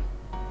cewek?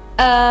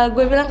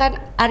 Gue bilang kan,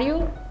 are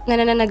you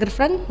nana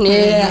girlfriend?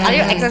 Are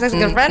you ex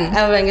girlfriend?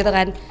 Aku bilang gitu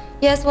kan.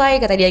 Yes, why?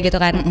 Kata dia gitu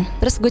kan.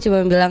 Terus gue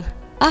cuma bilang,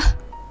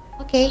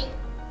 oke.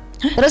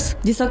 Terus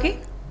Just okay?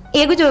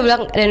 iya, gue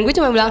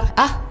cuma bilang,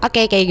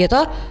 oke, kayak gitu.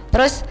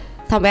 Terus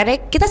sampai akhirnya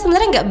kita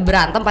sebenarnya nggak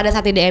berantem pada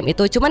saat di DM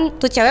itu. Cuman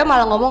tuh cewek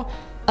malah ngomong,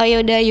 oh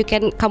yaudah,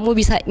 kamu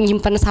bisa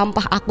nyimpen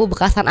sampah aku,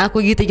 bekasan aku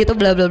gitu-gitu,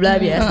 bla bla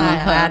bla biasa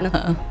kan.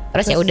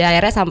 Terus ya udah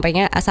akhirnya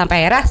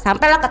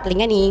sampailah ke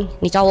telinga nih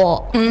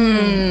cowok.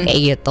 Kayak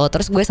gitu.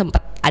 Terus gue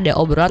sempet ada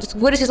obrolan. Terus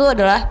gue di situ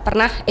adalah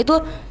pernah itu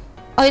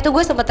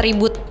gue sempet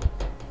ribut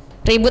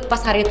ribut pas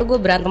hari itu gue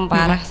berantem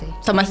parah sih.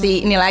 Sama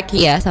si ini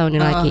laki. Iya sama ini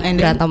laki and then-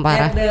 berantem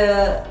parah. At the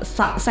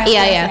same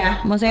Iya, place iya. ya.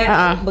 Maksudnya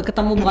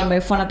ketemu bukan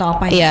by phone atau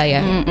apa ya?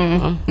 Iya.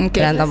 Oke.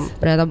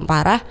 Berantem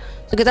parah.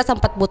 Terus kita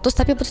sempat putus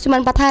tapi putus cuma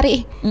 4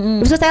 hari.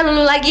 Terus saya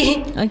luluh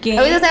lagi. Oke.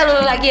 Habis itu saya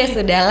luluh lagi ya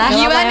sudahlah.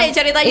 Gimana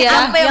ceritanya? Iya.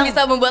 Apa yang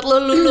bisa membuat lo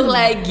luluh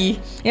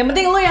lagi? Yang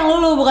penting lu yang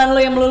luluh, bukan lu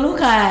yang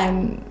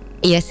meluluhkan.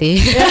 Iya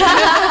sih.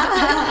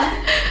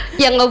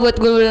 Yang ngebuat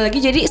gue luluh lagi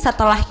jadi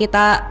setelah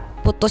kita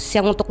putus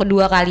yang untuk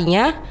kedua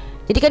kalinya.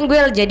 Jadi kan gue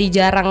jadi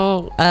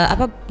jarang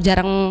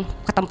jarang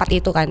ke tempat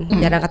itu kan,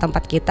 jarang ke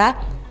tempat kita.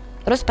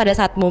 Terus pada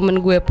saat momen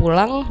gue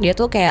pulang, dia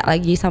tuh kayak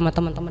lagi sama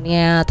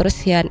teman-temannya. Terus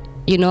ya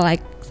you know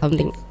like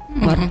something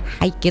more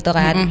high gitu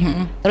kan.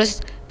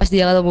 Terus pas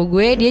dia ketemu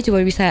gue, dia cuma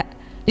bisa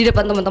di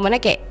depan teman-temannya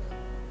kayak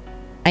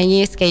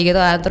nangis kayak gitu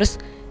kan. Terus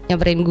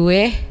nyamperin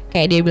gue,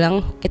 kayak dia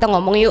bilang kita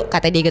ngomong yuk,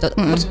 kata dia gitu.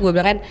 Terus gue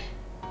bilang kan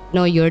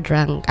no you're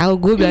drunk.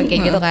 Gue bilang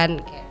kayak gitu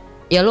kan. Kayak,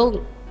 ya lu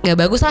nggak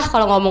bagus lah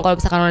kalau ngomong kalau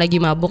misalkan lo lagi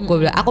mabuk.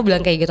 Aku bilang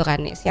kayak gitu kan.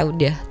 Ya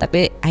udah,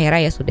 tapi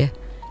akhirnya ya sudah.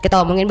 Kita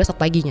ngomongin besok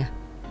paginya.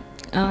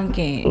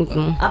 Oke.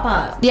 Mm-mm.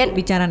 Apa? Dia-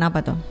 bicaraan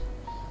apa tuh?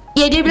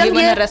 Ya dia bilang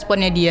Gimana dia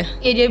responnya dia?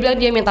 Ya dia bilang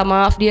dia minta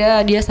maaf,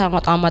 dia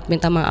sangat amat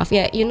minta maaf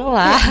ya, you know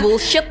lah.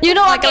 Bullshit. You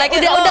know Laki-laki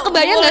kayak udah tuh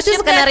kebayang gak sih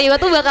bullshit skenario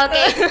tuh bakal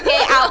kayak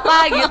apa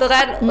gitu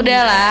kan.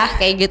 Udahlah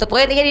kayak gitu.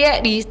 Pokoknya intinya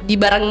dia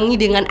dibarengi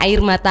dengan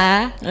air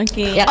mata.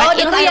 Oke. Ya Oh, kan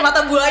dengan itu air yang-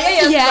 mata buaya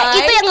ya, Iya, Say?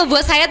 itu yang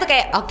ngebuat saya tuh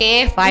kayak oke,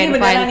 fine Ini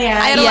beneran fine. ya?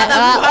 Air Iya, mata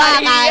wah,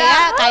 buaya.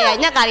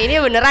 kayaknya kali ini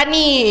beneran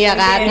nih ya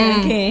kan.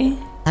 Oke.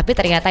 Tapi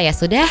ternyata ya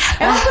sudah.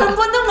 Emang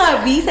perempuan tuh nggak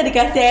bisa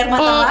dikasih air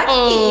mata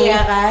laki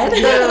ya kan?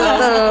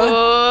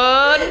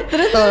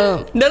 Terus tuh.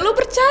 Dan lu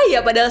percaya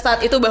pada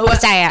saat itu bahwa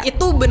Percaya.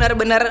 itu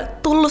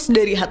benar-benar tulus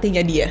dari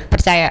hatinya dia.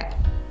 Percaya.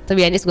 To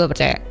be honest gue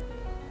percaya.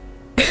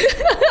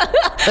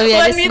 To be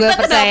honest gue Wanita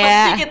kenapa percaya.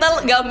 sih kita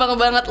gampang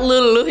banget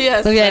luluh ya?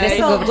 Tapi ada Say? sih,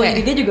 Kalau gua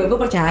percaya. dia juga gue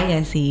percaya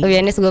sih. To be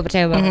honest gue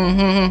percaya banget.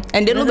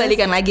 And then lu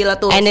balikan lagi lah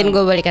tuh. And then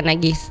gue balikan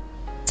lagi.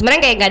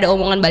 Sebenarnya kayak gak ada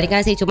omongan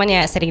balikan sih, cuman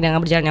ya sering dengan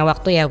berjalannya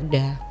waktu ya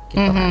udah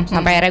gitu kan.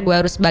 Sampai akhirnya gue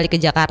harus balik ke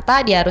Jakarta,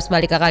 dia harus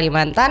balik ke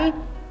Kalimantan.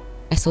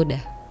 Sudah.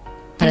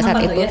 Pada saat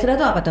Apa tuh? itu Ya sudah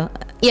tuh apa tuh?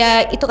 ya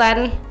itu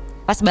kan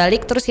pas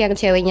balik terus yang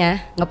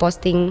ceweknya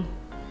ngeposting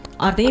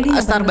Artinya dia nyamperin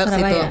ke Starbucks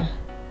Surabaya? itu.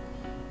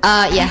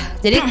 ya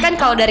jadi kan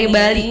kalau dari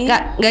Bali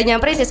nggak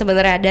nyamperin sih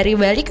sebenarnya, dari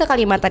Bali ke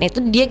Kalimantan itu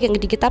dia yang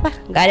dikit apa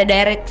nggak ada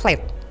direct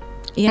flight.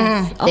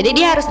 Iya. Jadi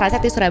dia harus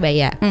transit di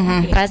Surabaya.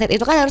 Transit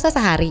itu kan harusnya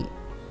sehari.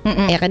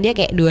 Ya kan dia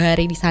kayak 2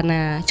 hari di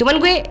sana. Cuman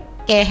gue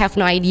kayak have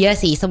no idea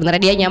sih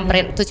sebenarnya dia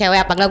nyamperin tuh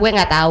cewek apa enggak, gue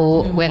nggak tahu.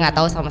 Gue nggak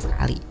tahu sama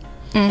sekali.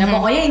 Nah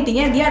pokoknya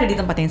intinya dia ada di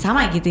tempat yang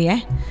sama gitu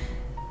ya.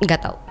 Nggak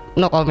tahu.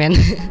 No comment.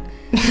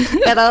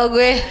 Nggak tahu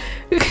gue.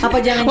 Apa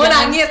jangan-jangan? Mau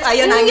nangis,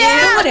 ayo nangis.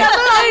 Tunggu deh.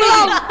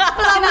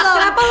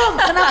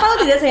 Kenapa lo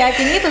tidak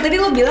seyakin itu? Tadi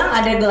lo bilang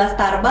ada gelas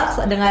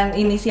Starbucks dengan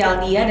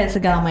inisial dia dan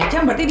segala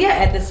macam, berarti dia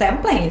at the same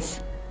place.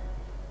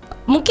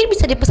 Mungkin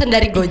bisa dipesan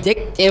dari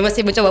Gojek. Ya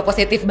masih mencoba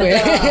positif gue.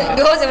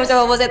 Gue masih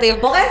mencoba positif.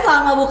 Pokoknya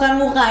selama bukan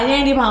mukanya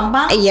yang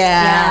dipampang. Iya.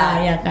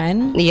 Ya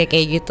kan. Iya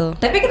kayak gitu.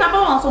 Tapi kenapa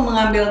lo langsung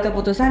mengambil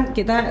keputusan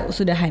kita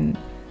sudahan?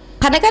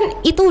 Karena kan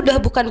itu udah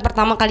bukan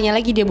pertama kalinya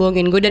lagi dia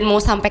bohongin gue, dan mau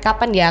sampai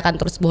kapan dia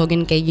akan terus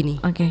bohongin kayak gini.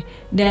 Oke.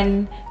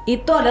 Dan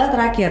itu adalah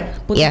terakhir,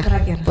 putus Iya,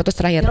 terakhir. putus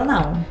terakhir. Till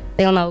now.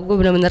 Till now gue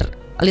bener-bener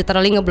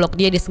literally ngeblok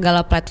dia di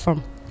segala platform.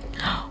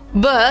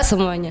 But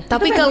Semuanya.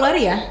 tapi Itu kalau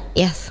Februari ya.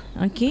 Yes.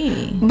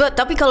 Oke.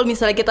 tapi kalau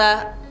misalnya kita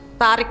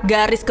tarik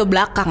garis ke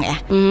belakang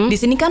ya, di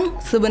sini kan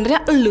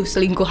sebenarnya elu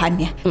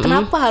selingkuhannya.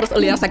 Kenapa harus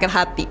elu yang sakit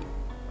hati?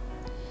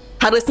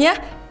 Harusnya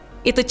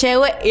itu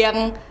cewek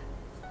yang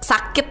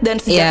sakit dan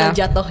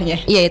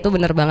sejatuh-jatuhnya. Iya itu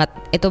bener banget.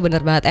 Itu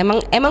bener banget. Emang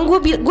gue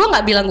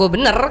nggak bilang gue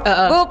bener.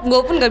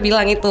 Gue pun nggak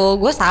bilang itu.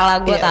 Gue salah.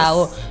 Gue Yes.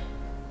 tahu.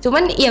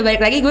 Cuman ya balik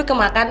lagi gue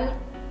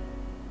kemakan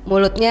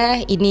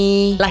mulutnya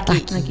ini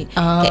Laki. Kayak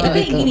Tapi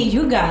gitu. gini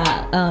juga,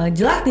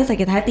 jelas dia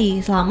sakit hati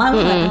selama lo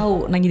nggak tahu.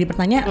 Nah jadi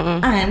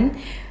pertanyaan,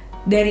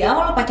 dari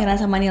awal lo pacaran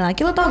sama nih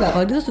laki, lo tau gak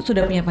kalau dia tuh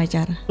sudah punya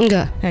pacar?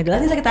 Enggak. Nah jelas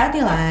dia sakit hati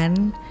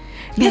lan.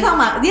 Dia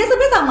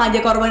sebenarnya sama aja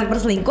korban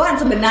perselingkuhan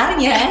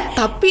sebenarnya.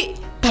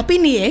 Tapi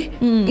nih ya,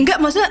 enggak,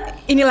 maksudnya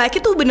ini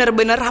laki tuh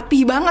bener-bener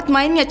rapi banget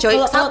mainnya coy.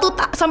 Kalau-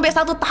 Sampai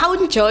 1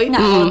 tahun coy. Nah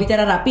kalau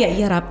bicara rapi ya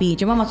iya rapi.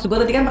 Cuma maksud gue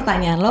tadi kan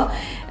pertanyaan lo,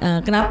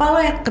 kenapa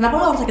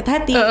lo harus sakit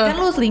hati? Kan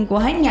lo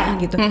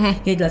selingkuhannya gitu.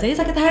 Ya jelas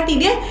aja sakit hati.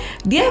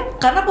 Dia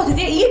karena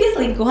posisinya iya dia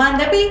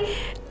selingkuhan, tapi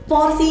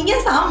porsinya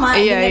sama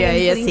Iya, dengan yang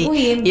iya sih.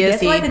 diselingkuhin. Iya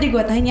That's why sih. tadi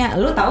gue tanya,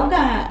 lo tahu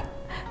gak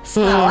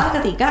salah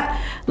ketika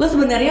lo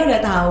sebenarnya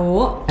udah tahu,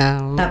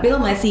 Tahu. tapi lo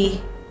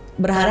masih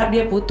berharap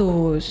dia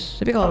putus.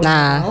 Tapi kalau lo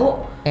Nah, tahu,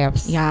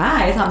 Yeps.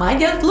 ya sama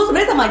aja. Lo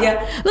sebenarnya sama aja.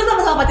 Lo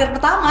sama-sama pacar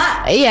pertama.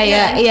 Iya,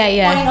 Ya,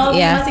 iya. Point out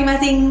Iya.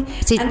 masing-masing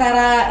Si-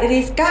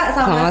 Rizka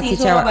sama sama si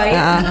si cewek.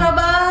 Surabaya.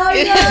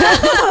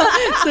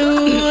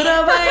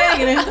 Surabaya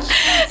gitu.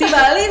 Si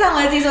Bali sama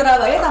si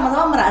Surabaya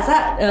sama-sama merasa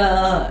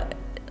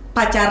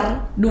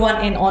pacar the one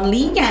and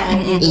only-nya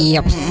gitu.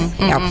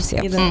 Yaps.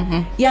 Gitu.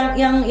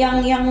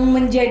 Yang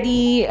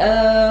menjadi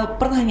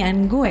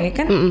pertanyaan gue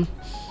kan,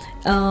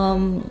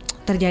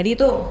 terjadi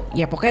tuh,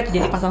 ya pokoknya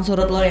terjadi pasang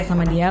surut lo ya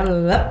sama dia,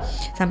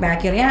 sampai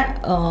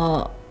akhirnya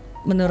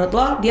menurut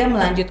lo dia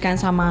melanjutkan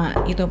sama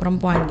itu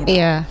perempuan gitu.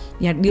 Iya.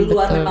 Ya di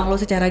luar Betul. memang lo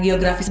secara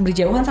geografis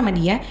berjauhan sama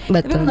dia.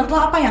 Tapi Betul. menurut lo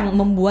apa yang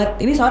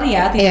membuat, ini sorry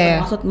ya tidak Iya.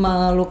 bermaksud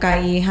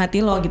melukai hati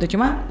lo gitu.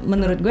 Cuma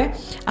menurut gue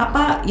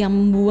apa yang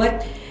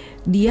membuat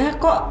dia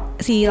kok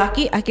si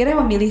laki akhirnya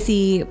memilih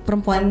si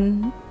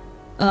perempuan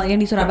yang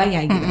di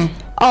Surabaya gitu.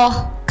 Oh,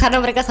 karena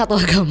mereka satu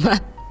agama.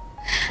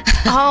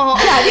 Oh,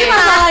 Jadi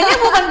masalahnya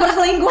bukan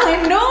perselingkuhan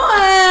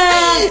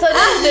doang. so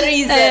that's the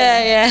reason.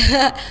 Iya.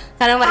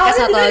 Karena mereka Awalnya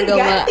satu bisa agama.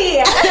 diganti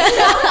ya.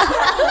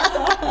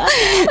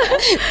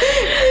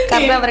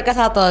 Karena mereka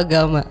satu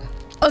agama.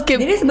 Oke.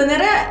 Jadi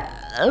sebenarnya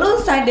lu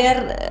sadar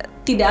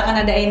tidak akan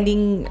ada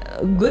ending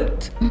good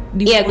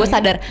di Iya, gue hubungan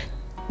sadar.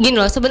 Gini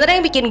loh, sebenarnya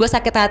yang bikin gue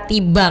sakit hati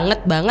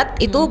banget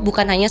itu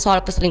bukan hanya soal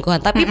perselingkuhan,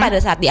 tapi pada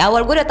saat di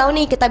awal gue udah tahu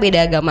nih kita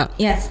beda agama.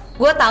 Yes.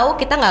 Gue tahu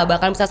kita nggak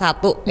bakal bisa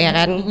satu, ya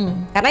kan?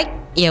 Karena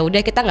ya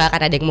udah kita nggak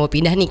akan ada yang mau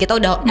pindah nih. Kita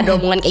udah ada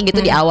omongan kayak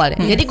gitu di awal.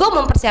 Ya. Jadi gue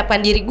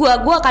mempersiapkan diri gue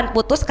akan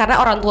putus karena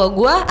orang tua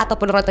gue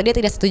ataupun orang tua dia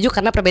tidak setuju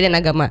karena perbedaan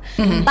agama.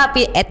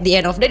 Tapi at the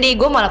end of the day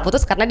gue malah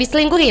putus karena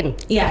diselingkuhin.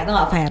 Iya, itu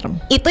nggak fair.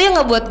 Itu yang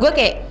ngebuat gue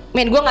kayak,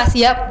 men gue nggak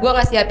siap.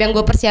 Yang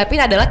gue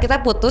persiapin adalah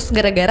kita putus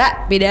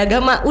gara-gara beda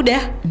agama.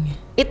 Udah.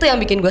 Itu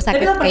yang bikin gue Tapi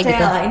sakit lo kayak gitu.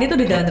 percayalah, ini tuh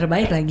di jalan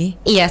terbaik lagi.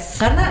 Yes.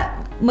 Karena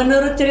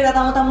menurut cerita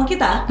tamu-tamu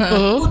kita,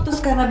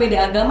 putus karena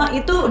beda agama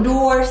itu the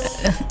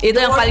worst. Itu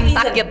yang the worst paling reason.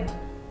 sakit.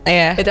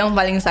 Iya. Itu yang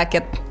paling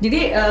sakit.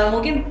 Jadi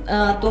mungkin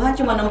Tuhan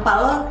cuma nempa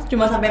lo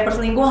cuma sampai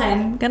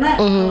perselingkuhan. Karena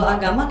kalau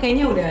agama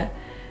kayaknya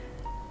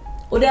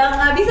udah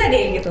nggak bisa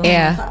deh gitu.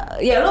 Iya.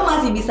 Ya lo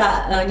masih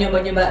bisa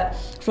nyoba-nyoba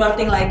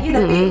flirting lagi,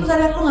 tapi lo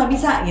sadar lo nggak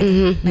bisa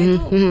gitu. Nah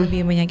itu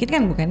lebih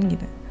menyakitkan bukan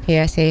gitu?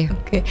 Iya sih.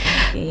 Oke.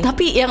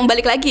 Tapi yang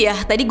balik lagi ya,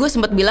 tadi gue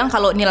sempat bilang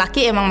kalau nih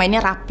laki emang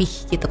mainnya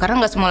rapih gitu. Karena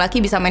nggak semua laki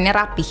bisa mainnya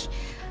rapih.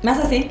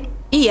 Masa sih?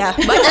 Iya,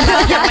 banyak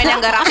kan yang mainnya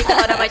nggak rapi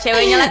kalau sama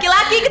ceweknya.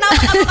 Laki-laki kenapa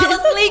kamu kalau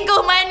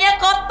selingkuh mainnya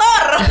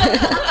kotor?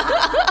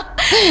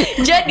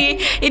 Jadi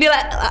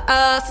inilah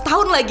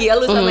setahun lagi ya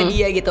lu sama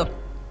dia gitu.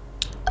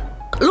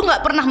 Lu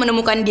nggak pernah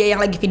menemukan dia yang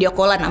lagi video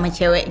callan sama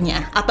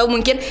ceweknya, atau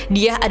mungkin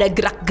dia ada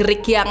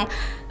gerak-gerik yang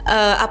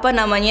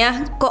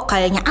kok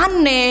kayaknya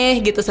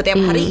aneh gitu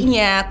setiap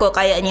harinya, kok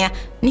kayaknya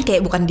ini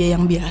kayak bukan dia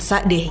yang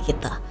biasa deh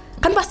gitu.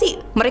 Kan pasti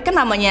mereka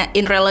namanya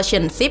in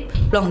relationship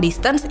long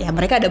distance ya,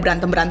 mereka ada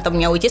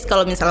berantem-berantemnya, which is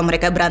kalau misalnya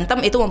mereka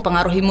berantem itu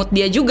mempengaruhi mood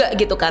dia juga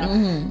gitu kan.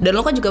 Dan lo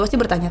kan juga pasti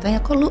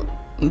bertanya-tanya, kok lu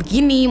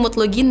begini, mood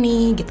lo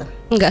gini gitu.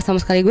 Enggak, sama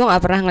sekali gue nggak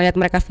pernah ngeliat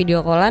mereka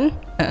video callan.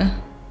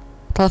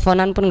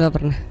 Teleponan pun nggak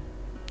pernah.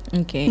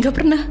 Oke. Nggak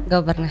pernah.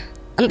 Nggak pernah.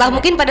 Entah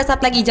mungkin pada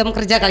saat lagi jam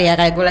kerja kali ya,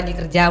 kayak gue lagi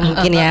kerja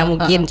mungkin ya,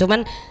 mungkin.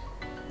 Cuman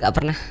nggak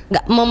pernah.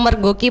 Nggak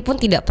memergoki pun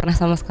tidak pernah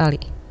sama sekali.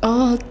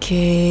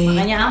 Oke.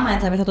 Makanya aman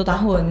sampai 1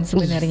 tahun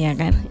sebenarnya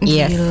kan.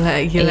 Yes.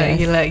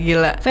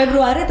 Gila.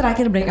 Februari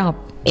terakhir break up.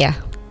 Ya,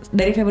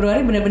 Dari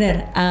Februari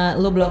benar-benar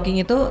lo blocking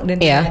itu dan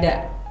Iya. tidak ada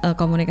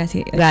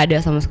komunikasi. nggak ada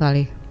sama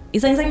sekali.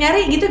 Iseng-iseng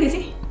nyari gitu gak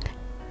sih?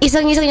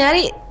 Iseng-iseng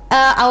nyari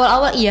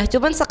awal-awal iya,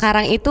 cuman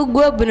sekarang itu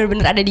gue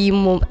bener-bener ada di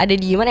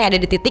mana ya, ada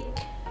di titik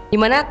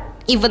dimana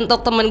even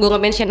talk temen gue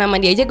nge-mention nama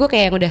dia aja gue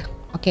kayak yang udah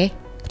oke,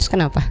 terus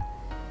kenapa?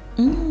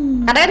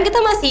 Karena kan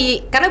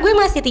karena gue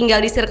masih tinggal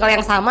di circle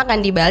yang sama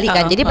kan di Bali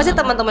kan, jadi pasti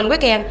teman-teman gue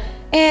kayak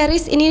yang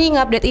Riz ini nih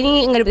nge-update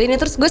ini,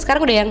 terus gue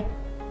sekarang udah yang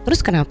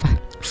terus kenapa?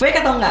 Fake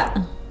atau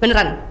enggak?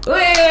 Beneran?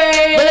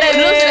 Wih. Beneran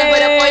dulu sudah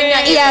pada poinnya.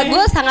 Iya,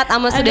 gue sangat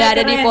amat sudah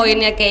ada di keren.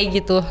 poinnya kayak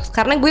gitu.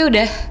 Karena gue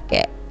udah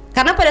kayak,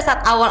 karena pada saat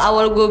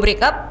awal-awal gue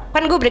break up,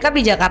 kan gue break up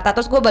di Jakarta,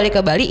 terus gue balik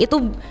ke Bali,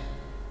 itu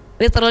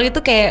literally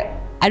itu kayak,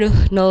 aduh,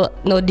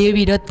 no day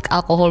without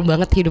alkohol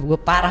banget, hidup gue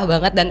parah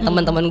banget, dan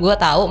teman-teman gue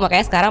tahu.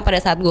 Makanya sekarang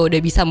pada saat gue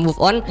udah bisa move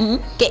on,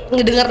 kayak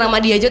ngedengar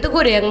nama dia aja tuh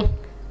gue udah yang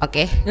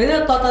oke. Itu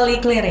totally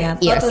clear ya,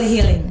 totally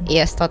healing.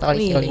 Yes,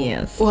 totally healing.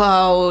 Yes.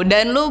 Wow,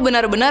 dan lu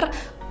benar-benar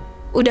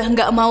udah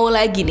nggak mau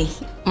lagi nih,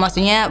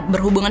 maksudnya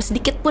berhubungan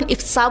sedikit pun if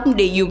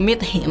someday you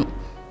meet him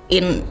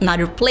in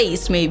another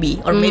place maybe,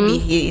 or maybe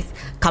he is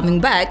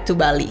coming back to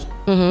Bali,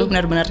 lu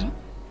benar-benar,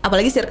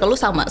 apalagi circle lu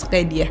sama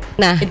kayak dia,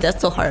 Nah. it's just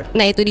so hard.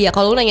 Nah itu dia,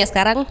 kalau lu nanya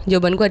sekarang,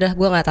 jawaban gue adalah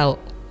gue nggak tahu.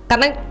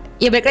 Karena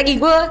ya balik lagi,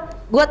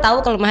 gue tahu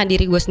kelemahan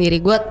diri gue sendiri,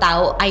 gue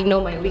tahu I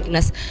know my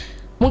weakness.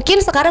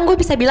 Mungkin sekarang gue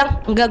bisa bilang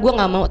enggak, gue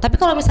nggak mau. Tapi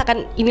kalau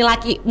misalkan ini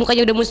laki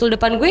mukanya udah muncul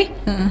depan gue,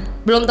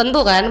 belum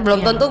tentu kan,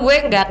 belum tentu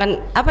gue nggak akan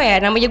apa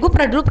ya namanya, gue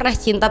pernah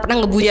cinta, pernah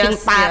ngebucin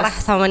parah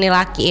sama nih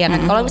laki ya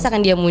kan. Kalau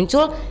misalkan dia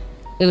muncul,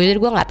 ya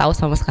gue nggak tahu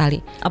sama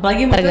sekali.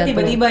 Apalagi muncul Tergantung.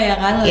 tiba-tiba ya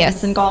kan, lagi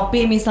Yes. pesen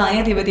kopi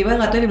misalnya, tiba-tiba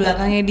nggak tahu di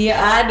belakangnya dia,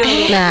 aduh.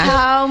 Nah,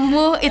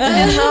 Kamu it's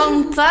been a long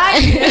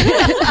time.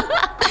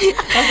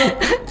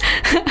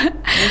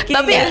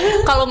 Tapi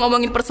kalau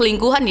ngomongin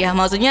perselingkuhan ya,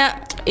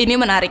 maksudnya ini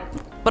menarik.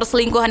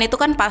 Perselingkuhan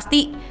itu kan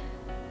pasti,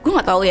 gue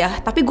nggak tahu ya,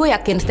 tapi gue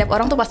yakin setiap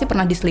orang tuh pasti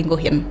pernah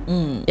diselingkuhin,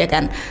 ya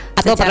kan?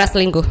 atau pernah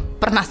selingkuh.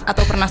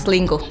 Pernah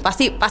selingkuh,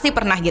 pasti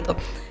pernah gitu.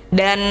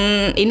 Dan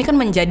ini kan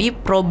menjadi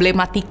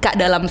problematika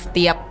dalam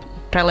setiap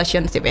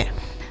relationship ya.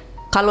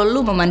 Kalau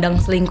lu memandang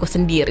selingkuh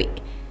sendiri,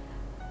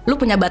 lu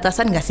punya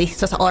batasan gak sih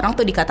seseorang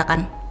tuh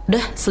dikatakan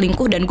udah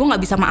selingkuh dan gue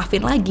nggak bisa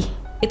maafin lagi,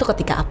 itu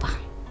ketika apa?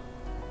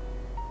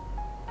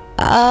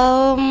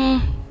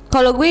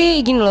 Kalau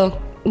gue gini loh,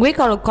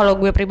 kalau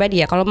gue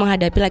pribadi ya, kalau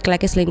menghadapi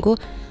laki-laki selingkuh,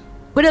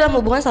 gue dalam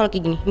hubungan selalu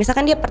kayak gini.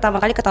 Misalkan dia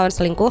pertama kali ketahuan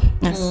selingkuh,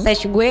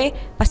 stage gue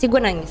pasti gue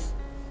nangis.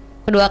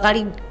 Kedua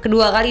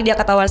kali dia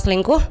ketahuan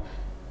selingkuh,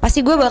 pasti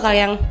gue bakal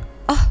yang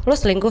lo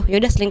selingkuh,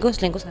 yaudah selingkuh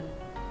sana.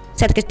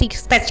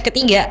 Stage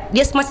ketiga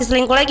dia masih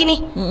selingkuh lagi nih,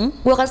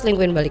 gue akan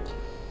selingkuhin balik.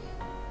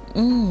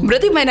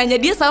 Berarti mainannya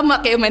dia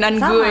sama kayak mainan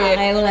sama gue.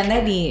 kayak Wulan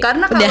tadi.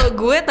 Karena kalau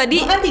gue tadi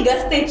kan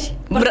 3 stage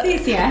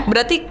persis ya.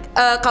 Berarti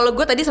kalau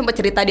gue tadi sempat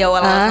cerita di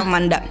awal sama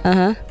Manda,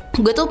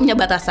 gue tuh punya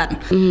batasan.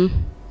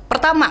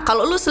 Pertama,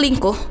 kalau lu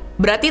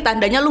selingkuh, berarti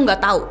tandanya lu nggak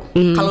tahu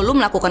kalau lu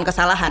melakukan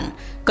kesalahan.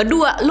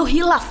 Kedua, lu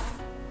hilaf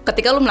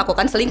ketika lu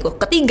melakukan selingkuh.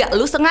 Ketiga,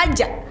 lu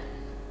sengaja.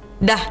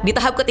 Dah di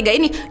tahap ketiga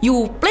ini,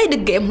 you play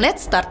the game,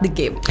 let's start the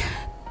game.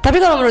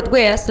 Tapi kalau menurut gue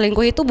ya,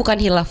 selingkuh itu bukan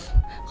hilaf.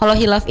 Kalau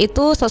hilaf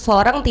itu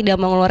seseorang tidak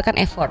mengeluarkan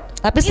effort.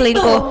 Tapi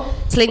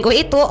selingkuh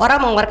itu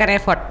orang mengeluarkan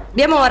effort.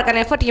 Dia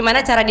mengeluarkan effort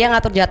gimana cara dia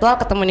ngatur jadwal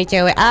ketemu nih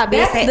cewek A,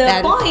 B, C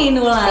dan point,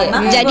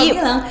 Wulan. Jadi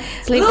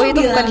selingkuh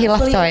itu bukan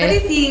hilaf, coy. Tadi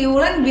si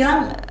Wulan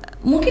bilang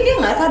mungkin dia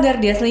nggak sadar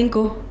dia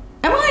selingkuh.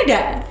 Emang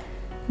ada?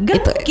 Gak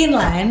mungkin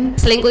Lan.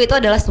 Selingkuh itu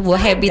adalah sebuah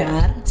habit.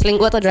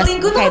 Selingkuh itu adalah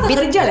selingkuh sebuah habit. Selingkuh itu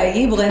kata kerja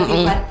lagi, bukan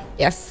sifat.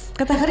 Yes.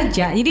 Kata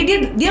kerja. Jadi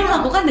dia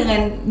melakukan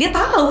dengan dia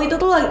tahu itu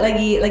tuh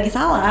lagi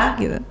salah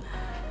gitu.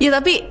 Ya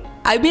tapi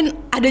I mean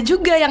ada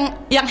juga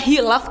yang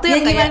hilaf tuh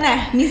yang kayak gimana?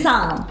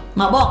 Misal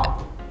mabok.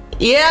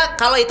 Iya,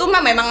 kalau itu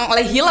mah memang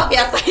lagi hilaf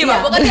ya, saya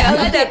mabok kan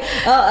nggak ada.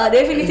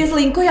 Definisi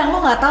selingkuh yang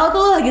lo nggak tahu tuh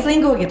lo lagi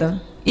selingkuh gitu.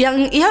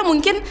 Yang ya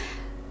mungkin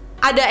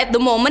ada at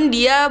the moment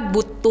dia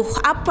butuh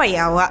apa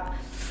ya, Wak?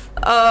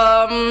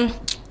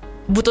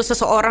 Butuh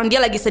seseorang,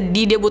 dia lagi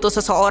sedih, dia butuh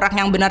seseorang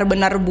yang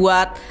benar-benar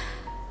buat.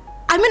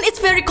 I mean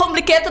it's very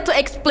complicated to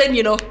explain,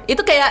 you know.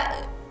 Itu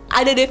kayak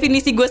ada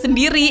definisi gue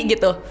sendiri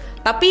gitu.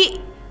 Tapi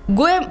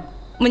gue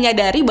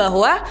menyadari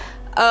bahwa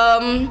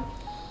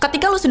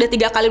ketika lu sudah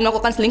 3 kali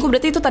melakukan selingkuh,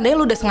 berarti itu tandanya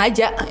lu udah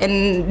sengaja,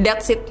 and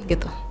that's it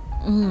gitu.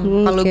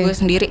 Kalau gue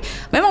sendiri,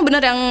 memang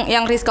benar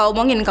yang Rizka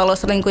omongin, kalau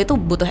selingkuh itu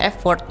butuh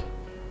effort.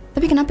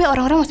 Tapi kenapa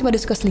orang-orang masih pada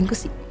suka selingkuh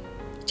sih?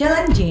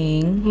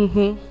 Challenging.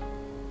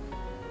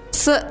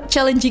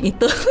 Se-challenging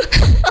itu.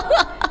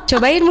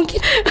 Cobain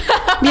mungkin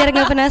biar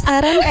gak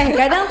penasaran.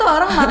 Kadang tuh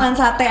orang makan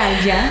sate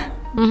aja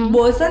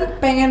bosen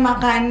pengen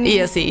makan.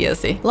 Iya sih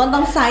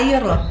lontong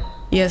sayur loh.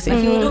 Iya sih.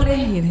 Nasi uduk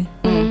deh gitu.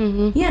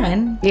 Iya kan?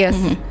 Yes.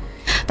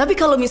 Tapi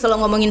kalau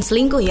misalnya ngomongin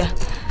selingkuh ya,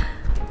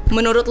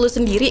 menurut lu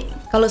sendiri,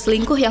 kalau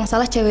selingkuh yang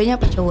salah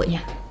ceweknya apa cowoknya?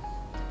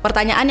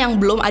 Pertanyaan yang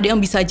belum ada yang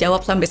bisa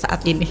jawab sampai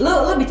saat ini.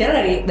 Lu bicara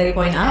dari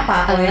poin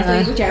apa? Kalau yang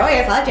selingkuh cewek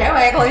ya salah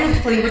cewek, kalau yang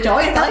selingkuh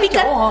cowok ya salah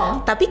cowok.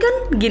 Tapi kan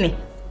gini,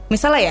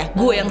 misalnya ya,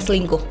 gue yang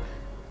selingkuh,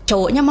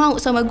 cowoknya mau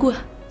sama gue,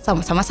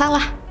 sama-sama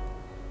salah.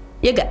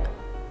 Ya gak?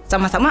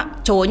 Sama-sama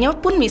cowoknya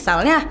pun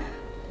misalnya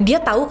dia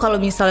tahu kalau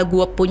misalnya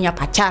gue punya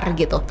pacar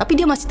gitu, tapi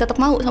dia masih tetap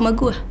mau sama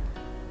gue.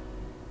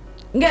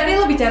 Enggak, nih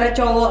lo bicara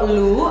cowok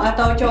lu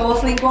atau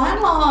cowok selingkuhan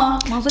lo?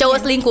 Maksudnya? Cowok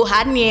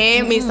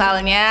selingkuhannya,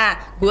 misalnya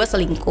gue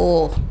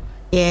selingkuh,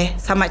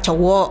 sama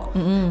cowok.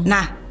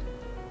 Nah,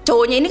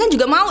 cowoknya ini kan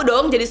juga mau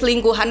dong jadi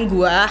selingkuhan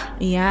gue.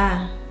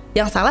 Iya.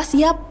 Yang salah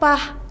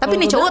siapa? Tapi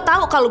nih cowok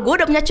tahu kalau gue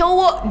udah punya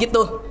cowok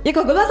gitu. Ya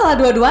kalau gue kan salah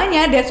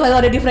dua-duanya, that's why lo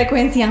ada di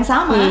frekuensi yang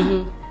sama.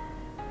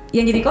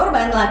 Yang jadi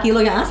korban laki lo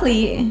yang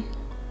asli.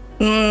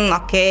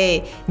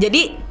 Oke.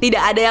 Jadi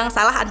tidak ada yang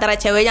salah antara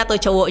ceweknya atau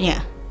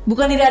cowoknya.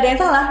 Bukan tidak ada yang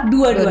salah,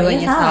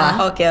 dua-duanya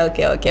salah. Oke.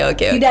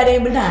 Tidak ada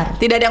yang benar.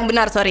 Tidak ada yang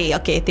benar, sorry.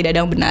 Oke, tidak ada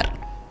yang benar.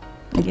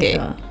 Oke.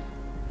 Gitu.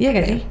 Iya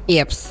gak sih?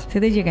 Yeps.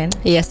 Setuju kan?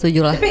 Iya,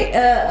 setuju lah. Tapi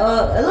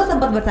lo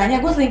sempat bertanya,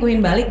 gue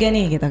selingkuhin balik gak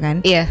nih gitu kan?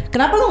 Iya.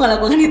 Kenapa lo gak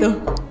lakukan itu?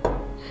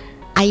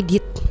 I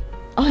did.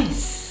 Oh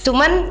yes.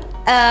 Cuman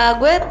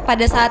gue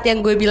pada saat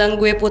yang gue bilang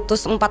gue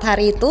putus 4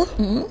 hari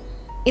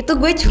itu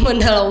gue cuma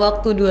dalam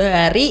waktu 2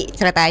 hari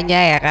ceritanya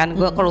ya kan.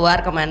 Gue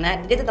keluar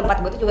kemana, jadi di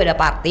tempat gue tuh juga ada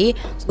party.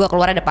 Terus gue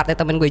keluar ada party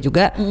temen gue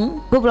juga.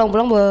 Gue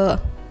pulang-pulang bawa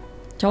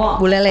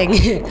cowok buleleng.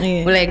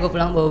 Iya. Bule, gue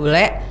pulang bawa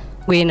bule.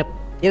 Gue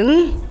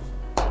nginepin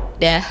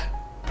dah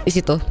di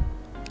situ.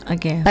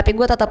 Oke. Tapi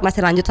gue tetap masih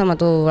lanjut sama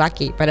tuh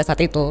laki pada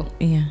saat itu.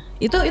 Iya.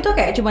 Itu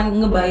kayak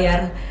cuman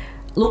ngebayar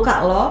luka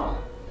lo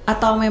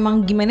atau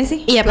memang gimana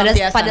sih? Iya,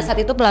 pada saat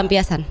itu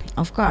pelampiasan.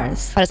 Of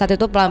course. Pada saat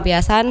itu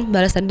pelampiasan,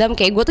 balas dendam.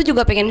 Kayak gue tuh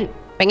juga pengen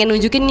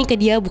nunjukin nih ke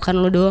dia, bukan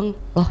lo doang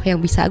loh yang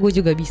bisa, gue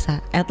juga bisa.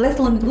 At least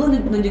lo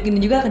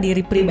nunjukin juga ke diri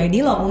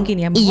pribadi lo mungkin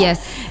ya.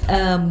 Yes.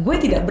 Gue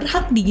tidak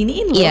berhak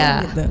diginiin lo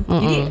gitu.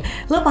 Jadi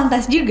lo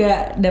pantas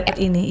juga dapet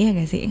ini, iya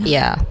gak sih?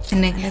 Iya.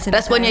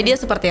 Responnya dia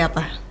seperti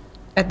apa?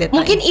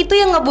 Mungkin itu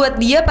yang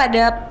ngebuat dia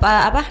pada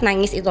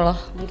nangis itu loh.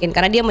 Mungkin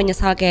karena dia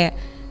menyesal, kayak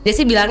dia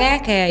sih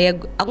bilangnya kayak ya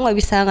aku nggak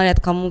bisa ngeliat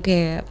kamu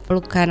kayak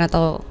pelukan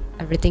atau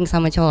everything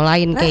sama cowok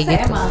lain kayak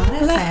gitu.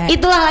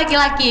 Itulah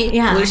laki-laki.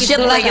 Ya, bullshit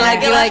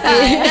laki-laki.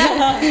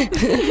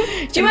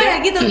 Cuma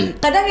ya gitu.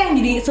 Kadang yang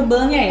jadi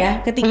sebelnya ya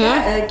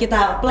ketika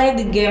kita play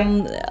the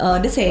game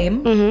the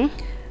same.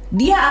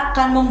 dia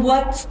akan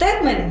membuat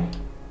statement.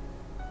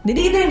 Jadi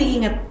itu yang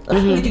diingat.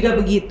 Lu juga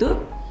begitu.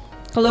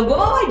 Kalau gue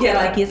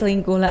wajar lagi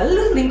selingkuh lah,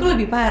 lu selingkuh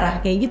lebih parah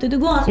kayak gitu tuh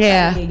gue nggak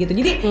suka kayak gitu.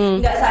 Jadi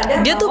nggak sadar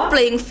dia bahwa tuh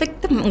playing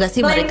victim nggak sih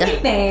mereka?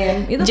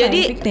 Itu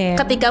jadi playing victim.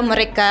 ketika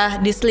mereka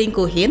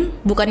diselingkuhin,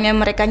 bukannya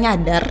mereka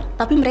nyadar,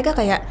 tapi mereka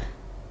kayak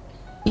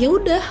ya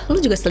udah, lu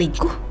juga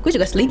selingkuh, gue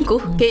juga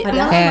selingkuh. Kayak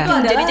Padahal malah itu itu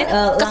adalah, jadi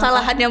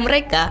kesalahannya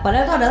mereka.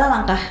 Padahal itu adalah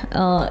langkah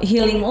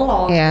healing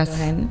lo, Yes. gitu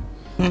kan.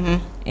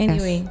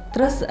 Anyway,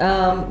 terus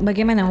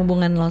bagaimana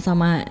hubungan lo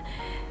sama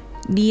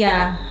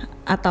dia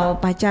atau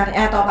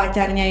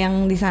pacarnya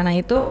yang di sana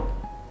itu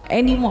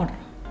anymore?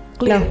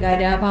 Clear, gak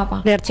ada apa-apa.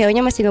 Dari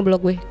ceweknya masih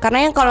ngeblok gue.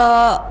 Karena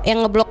kalau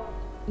yang ngeblok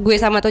gue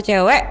sama tuh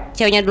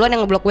ceweknya duluan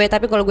yang ngeblok gue.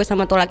 Tapi kalau gue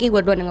sama tuh laki,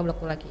 gue duluan yang ngeblok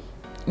tuh laki.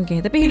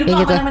 Oke, tapi hidup Kayak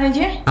lo gitu. aman-aman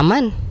aja?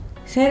 Aman,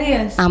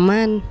 Serius?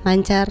 aman,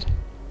 lancar.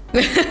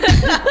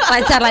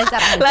 lancar aja.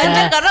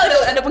 Lancar karena udah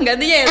ada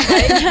penggantinya ya.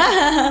 Say.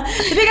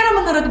 Tapi karena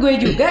menurut gue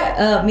juga,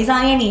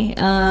 misalnya nih,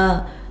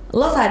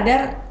 lo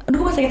sadar, aduh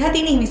gue masih sakit hati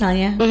nih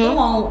misalnya,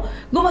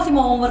 gue masih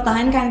mau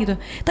mempertahankan gitu.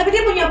 Tapi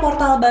dia punya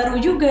portal baru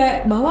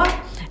juga bahwa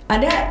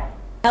ada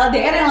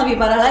LDR yang lebih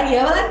parah lagi,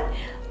 apa kan?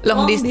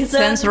 Long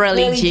distance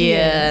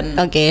religion.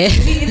 Oke.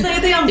 Jadi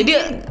itu yang Jadi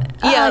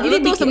jadi lu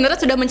tuh sebenarnya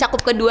sudah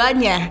mencakup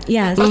keduanya.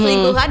 Iya,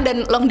 Perselingkuhan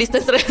dan long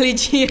distance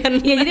religion.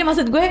 Iya, jadi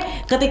maksud gue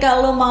ketika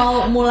lo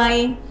mau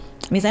mulai,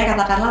 misalnya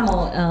katakanlah mau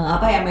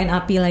main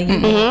api lagi,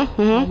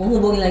 mau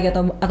hubungi lagi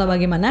atau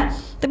bagaimana,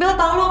 tapi lo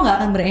tahu lo nggak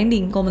akan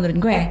berending. Kalau menurut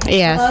gue,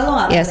 Yes. lo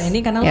nggak akan Yes.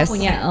 berending karena lo Yes.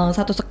 punya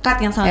satu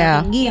sekat yang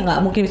sangat tinggi yang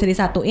nggak mungkin bisa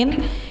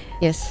disatuin.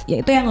 Yes.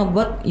 Ya itu yang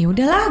ngebuat, ya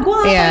udahlah, gue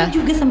ngapain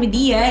juga sama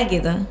dia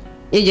gitu.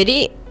 Ya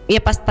jadi ya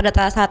pas pada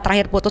saat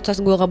terakhir putus terus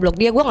gue ngeblok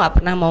dia, gue nggak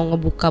pernah mau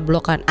ngebuka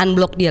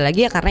unblock dia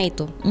lagi ya karena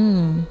itu.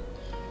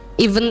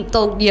 Even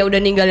though dia udah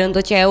ninggalin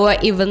tuh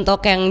cewek, even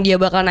though yang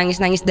dia bakal nangis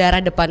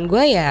darah depan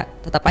gue, ya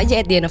tetap aja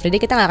at the end of the day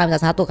kita nggak akan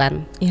bisa satu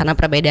kan, karena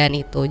perbedaan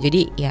itu.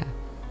 Jadi ya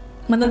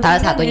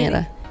salah satunya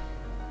lah.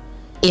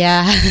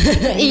 Iya.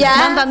 Iya.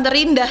 Mantan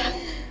terindah.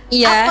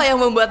 Iya. Apa yang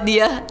membuat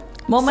dia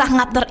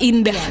sangat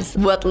terindah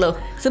buat lo?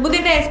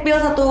 Sebutin deh, spill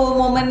satu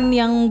momen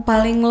yang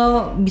paling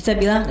lo bisa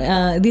bilang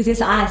this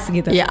is us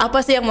gitu. Ya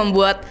apa sih yang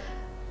membuat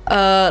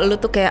lu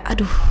tuh kayak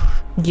aduh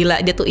gila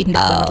dia tuh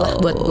indah banget lah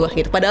buat gua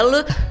gitu. Padahal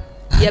lu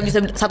ya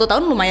bisa 1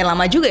 tahun lumayan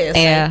lama juga ya.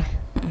 Iya.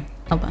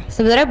 Apa?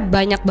 Sebenarnya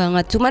banyak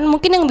banget. Cuman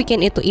mungkin yang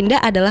bikin itu indah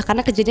adalah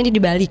karena kejadiannya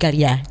di Bali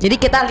kali ya. Jadi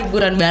kita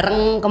liburan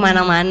bareng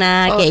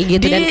kemana-mana kayak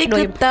gitu di dan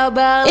Kuta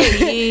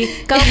Bali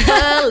kau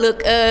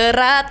peluk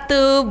erat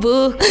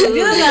tubuhku. Jadi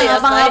lo nggak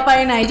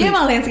ngapa-ngapain aja,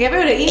 emang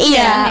landscape-nya udah indah.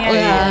 iya, ya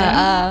udah.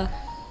 kan?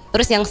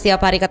 Terus yang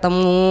setiap hari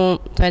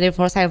ketemu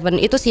 24/7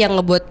 itu sih yang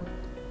ngebuat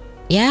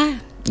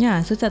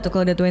Ya susah tuh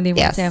kalau udah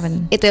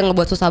 24/7. Itu yang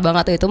ngebuat susah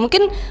banget tuh itu.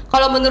 Mungkin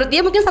kalau menurut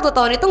dia mungkin 1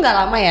 tahun itu nggak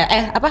lama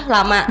ya.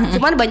 Lama.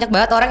 Cuman banyak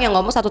banget orang yang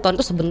ngomong 1 tahun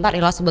itu sebentar.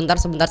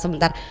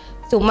 Sebentar.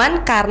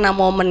 Cuman karena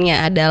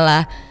momennya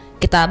adalah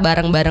kita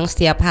bareng-bareng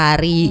setiap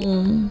hari.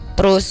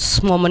 Terus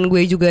momen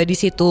gue juga di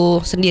situ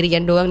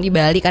sendirian doang di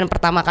Bali kan,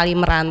 pertama kali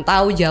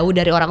merantau jauh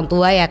dari orang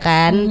tua ya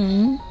kan.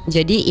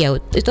 Jadi ya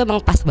itu emang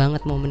pas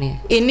banget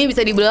momennya. Ini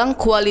bisa dibilang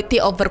quality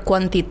over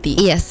quantity.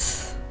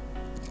 Yes.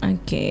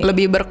 Oke.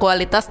 Lebih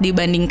berkualitas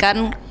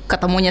dibandingkan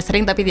ketemunya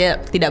sering tapi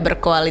tidak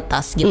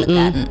berkualitas gitu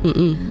kan.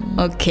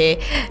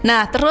 Oke.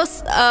 Nah terus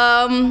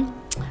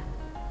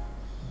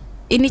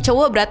ini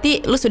cowok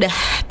berarti lu sudah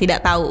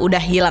tidak tahu,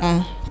 udah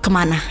hilang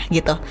kemana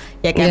gitu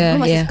ya kan?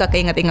 Lu masih suka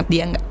keinget-inget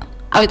dia nggak?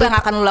 Apa yang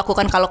akan lu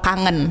lakukan kalau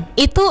kangen?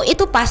 Itu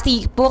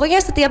pasti. Pokoknya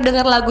setiap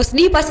dengar lagu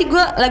sedih pasti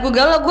lagu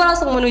galau gue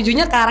langsung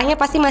menujunya ke arahnya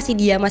pasti masih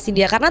dia.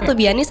 Karena tuh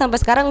Biani sampai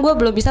sekarang gue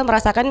belum bisa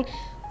merasakan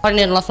fall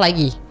in love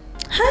lagi.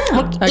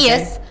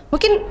 Yes,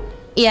 mungkin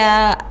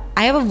ya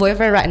I have a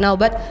boyfriend right now,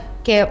 but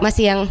kayak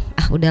masih yang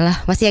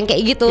udahlah, masih yang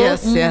kayak gitu.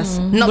 Yes.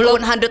 Not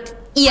Belum 100%.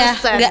 Iya,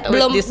 nggak,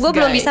 gue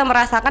belum guy. bisa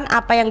merasakan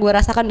apa yang gue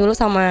rasakan dulu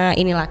sama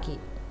ini laki.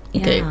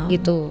 Oke.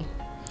 Gitu.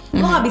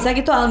 Lo nggak bisa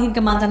gitu alihin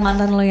ke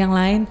mantan-mantan lo yang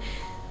lain.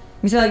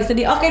 Misal lagi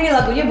sedih, oke ini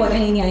lagunya buat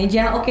yang ini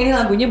aja, oke ini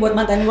lagunya buat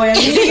mantan gue yang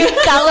ini.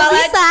 Kalau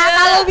bisa,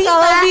 kalau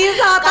bisa,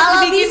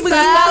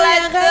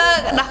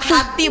 Nah,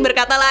 hati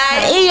berkata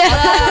lain. Iya.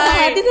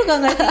 Hati tuh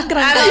nggak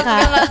sinkron Harus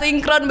kan? nggak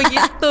sinkron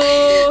begitu.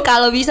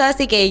 Kalau bisa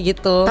sih kayak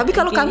gitu. Tapi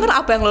kalau kangen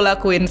apa yang lo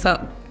lakuin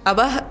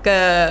ke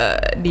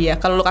dia?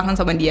 Kalau lo kangen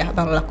sama dia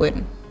apa yang lo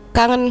lakuin?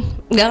 Kangen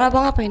nggak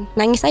ngapa-ngapain,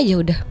 nangis aja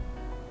udah.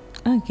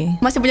 Oke.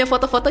 Masih punya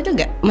foto-fotonya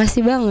nggak?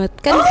 Masih banget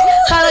kan.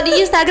 Kalau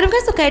di Instagram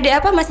kan suka ada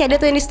masih ada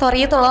tuh ini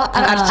story itu loh.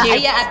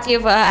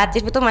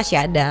 Arsip itu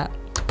masih ada.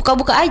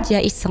 Buka-buka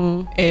aja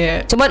iseng.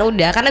 Iya. Cuman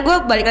udah, karena gue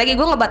balik lagi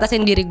gue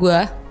ngebatasin diri gue.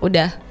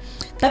 Udah.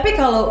 Tapi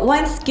kalau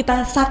once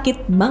kita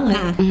sakit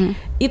banget,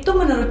 itu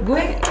menurut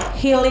gue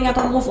healing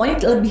atau move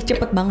on-nya lebih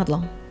cepet banget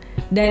loh.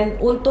 Dan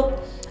untuk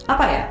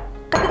apa ya?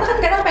 Kan kita kan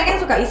kadang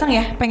pengen suka iseng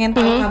ya, pengen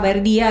tahu kabar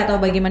dia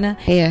atau bagaimana.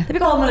 Iya. Tapi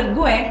kalau menurut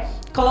gue,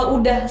 kalau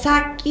udah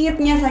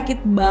sakitnya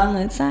sakit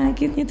banget,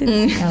 sakitnya tuh.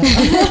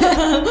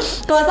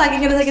 Kalau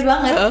sakitnya udah sakit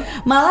banget,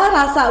 malah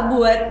rasa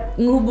buat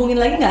ngehubungin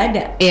lagi nggak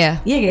ada. Iya.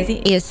 Iya gak sih?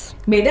 Yes.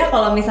 Beda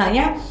kalau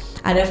misalnya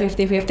ada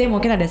 50-50,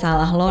 mungkin ada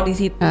salah lo di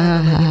situ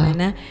atau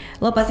gimana,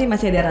 lo pasti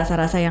masih ada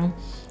rasa-rasa yang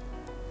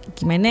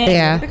gimana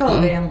Iya. tapi kalau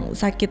udah yang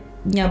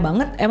sakitnya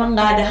banget emang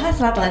nggak ada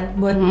hasrat lah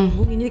buat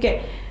hubungin, jadi kayak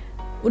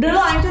udah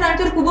lo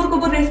hancur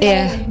kubur deh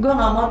sekarang. Gue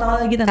nggak mau tahu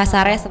lagi tentang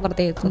Kasarnya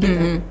seperti itu.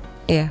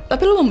 Iya.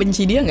 Tapi lu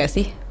membenci dia nggak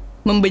sih?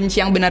 Membenci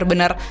yang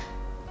benar-benar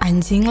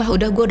anjing lah,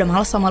 udah gue udah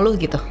males sama lu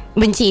gitu.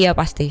 Benci ya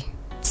pasti.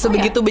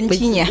 Sebegitu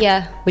bencinya.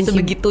 Iya, benci.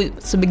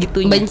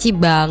 Sebegitunya. Benci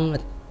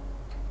banget.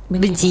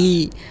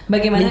 Benci.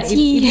 bagaimana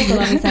Benci. ibu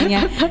kalau misalnya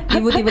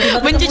ibu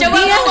tiba-tiba Benci, ketemu coba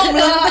dia. ngomong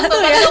dong.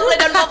 Sobat Couple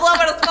dan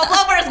Pop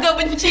Lovers gue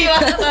benci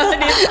banget sama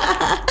dia.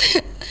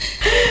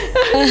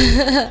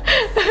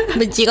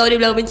 Benci, kalau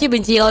dibilang benci.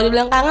 Kalau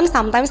dibilang kangen,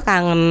 sometimes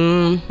kangen.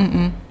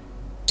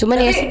 Cuman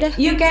ya Tapi sudah.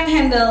 you can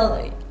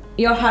handle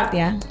your heart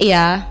ya.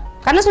 Iya.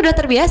 Karena sudah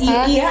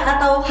terbiasa. Iya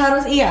atau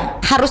harus iya?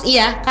 Harus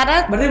iya,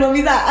 karena Berarti belum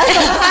bisa.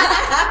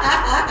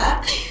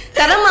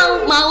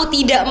 mau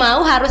tidak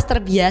mau harus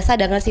terbiasa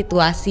dengan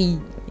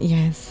situasi.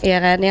 Yes. Iya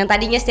kan, yang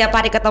tadinya setiap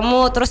hari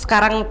ketemu terus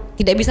sekarang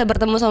tidak bisa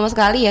bertemu sama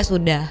sekali, ya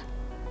sudah.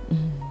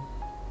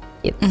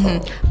 Gitu.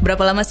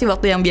 Berapa lama sih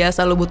waktu yang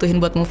biasa lo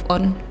butuhin buat move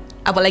on?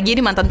 Apalagi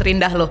ini mantan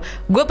terindah lo.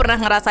 Gue pernah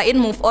ngerasain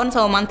move on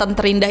sama mantan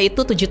terindah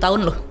itu 7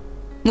 tahun loh.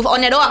 Move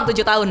onnya doang 7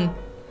 tahun.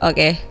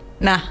 Oke.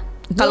 Nah,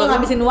 Kalau kalau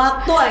ngabisin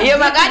waktu aja. iya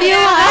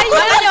makanya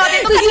waktu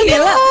itu kan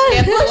gila.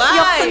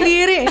 Syok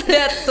sendiri.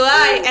 That's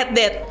why at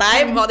that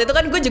time waktu itu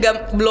kan gue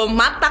juga belum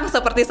matang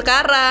seperti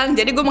sekarang.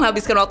 Jadi gue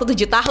menghabiskan waktu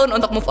 7 tahun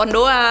untuk move on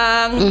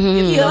doang.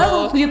 Gitu.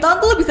 Gila, 7 tahun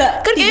tuh lo bisa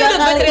Kan kayaknya udah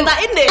gue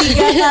ceritain deh.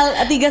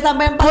 3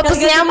 sampai 4 Putus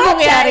kali ganti nyambung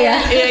ya, pacar Arya.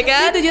 Iya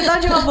kan? 7 tahun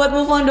cuma buat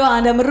move on doang,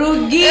 Anda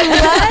merugi kan?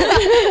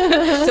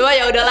 Cuma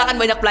ya udahlah, kan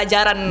banyak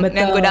pelajaran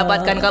yang gue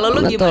dapatkan. Kalau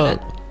lu gimana?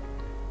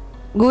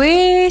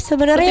 Gue Lu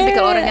sebenarnya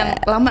tipikal orang yang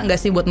lama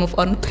gak sih buat move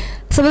on?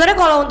 sebenarnya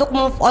kalau untuk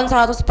move on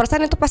 100%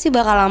 itu pasti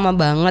bakal lama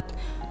banget.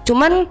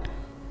 Cuman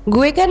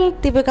gue kan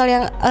tipikal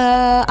yang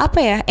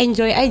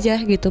enjoy aja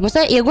gitu.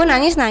 Maksudnya ya gue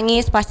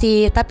nangis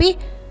pasti, tapi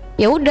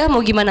ya udah mau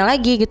gimana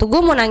lagi gitu.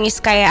 Gue mau nangis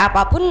kayak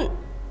apapun,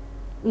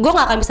 gue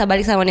nggak akan bisa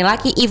balik sama nih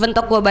laki. Even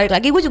gue balik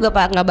lagi, gue juga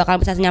nggak bakal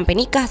bisa nyampe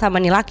nikah sama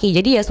nih laki.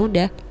 Jadi ya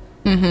sudah,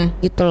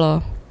 gitu loh.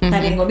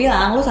 Tadi yang gue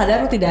bilang, lu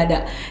sadar lu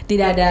tidak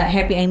ada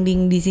happy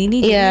ending di sini.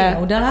 Jadi Iya. ya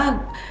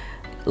udahlah,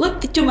 lu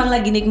cuman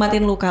lagi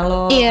nikmatin lu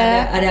kalau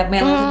ada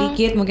mellow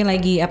sedikit, mungkin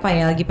lagi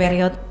lagi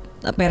period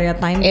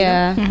time gitu.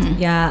 Iya.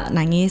 Ya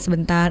nangis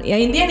sebentar. Ya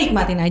intinya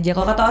nikmatin aja.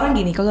 Kalau kata orang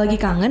gini, kalau lagi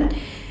kangen,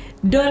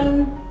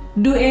 don't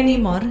do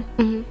anymore.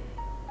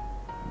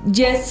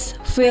 Just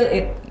feel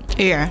it.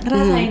 Iya.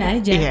 Rasain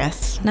aja.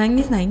 Yes.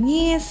 Nangis.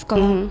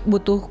 Kalau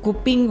butuh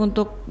kuping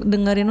untuk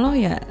dengerin lo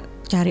ya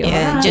cari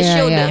Yeah, orang. just Iya,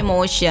 show iya. the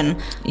emotion.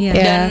 Iya.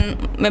 Dan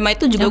memang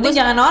itu juga Juga gue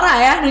jangan norak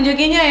ya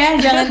nunjukinnya ya.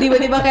 Jangan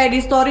tiba-tiba kayak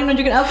di story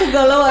nunjukin aku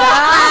galau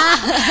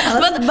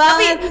But,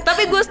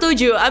 tapi gue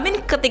setuju. I mean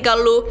ketika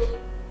lu,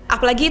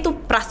 apalagi itu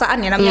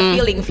perasaan ya, namanya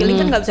feeling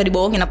kan nggak bisa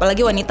dibohongin,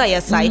 apalagi wanita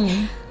ya say.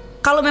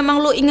 Kalau memang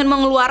lu ingin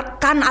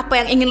mengeluarkan apa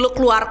yang ingin lu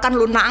keluarkan,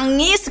 lu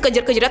nangis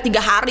kejar-kejarnya 3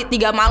 hari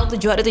 3 malam 7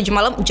 hari 7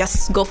 malam,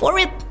 just go for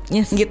it.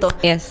 Yes. Gitu.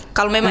 Yes.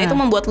 Kalau memang itu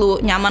membuat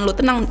lu nyaman, lu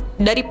tenang,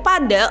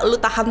 daripada lu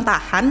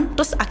tahan-tahan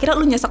terus akhirnya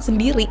lu nyesek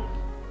sendiri.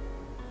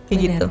 Kayak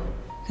gitu.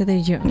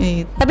 Setuju.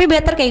 Gitu. Tapi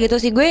better kayak gitu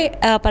sih gue.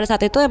 Pada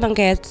saat itu emang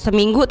kayak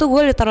seminggu tuh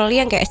gue literally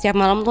yang kayak setiap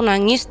malam tuh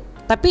nangis.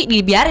 Tapi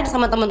dibiarin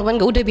sama teman-teman,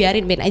 gak udah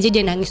biarin aja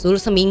dia nangis dulu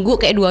seminggu,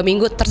 kayak 2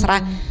 minggu terserah.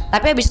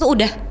 Tapi abis itu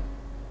udah,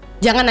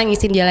 jangan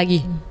nangisin dia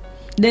lagi.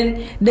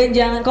 Dan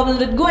jangan, kalau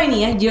menurut gue nih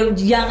ya,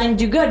 jangan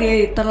juga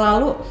dia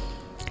terlalu,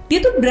 dia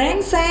tuh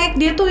brengsek,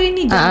 dia tuh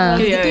ini jangan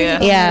Iya, gitu. iya.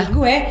 Iya. Menurut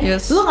gue,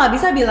 Yes. lu nggak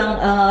bisa bilang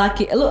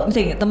lu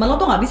misalnya temen lu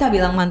tuh nggak bisa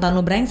bilang mantan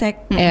lu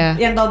brengsek.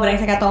 Iya. Yang tahu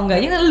brengsek atau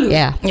enggaknya kan lu.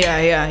 Iya.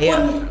 Iya.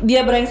 Pun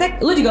dia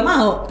brengsek, lu juga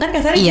mau kan,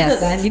 kasarnya Yes. gitu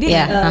kan. Jadi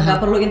Iya, nggak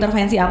perlu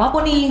intervensi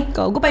apapun nih.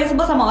 Kalau gue paling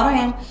sebel sama orang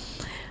yang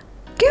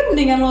kayak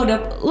mendingan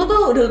lu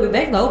tuh udah lebih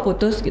baik tau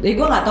putus gitu.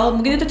 Gue nggak tahu,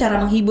 mungkin itu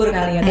cara menghibur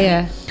kali ya. Kan?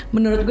 Iya.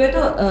 Menurut gue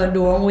itu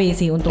the wrong way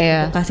sih untuk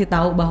kasih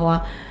tahu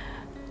bahwa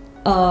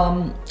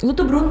lu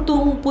tuh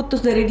beruntung putus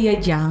dari dia.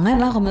 Jangan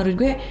lah, kalau menurut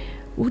gue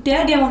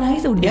udah dia mau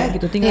nangis udah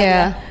gitu, tinggal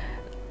dia.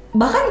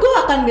 Bahkan gue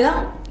akan bilang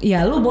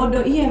ya lu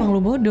bodoh, iya emang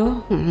lu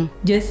bodoh,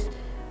 just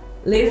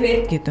leave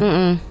it gitu.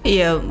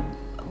 Iya,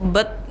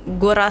 but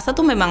gue rasa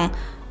tuh memang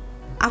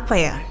apa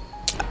ya,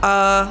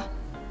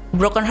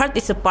 broken heart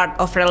is a part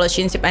of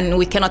relationship and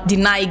we cannot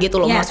deny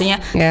gitu loh. Yes. Maksudnya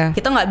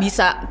kita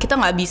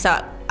nggak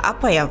bisa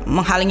apa ya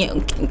menghalangi.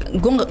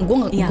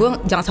 Gue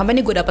jangan sampai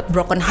nih gue dapat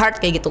broken heart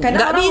kayak gitu. Kadang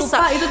Nggak orang bisa.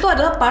 lupa itu tuh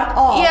adalah part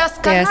of. Yes,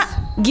 karena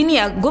gini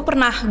ya, gue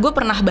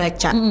pernah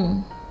baca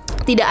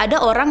tidak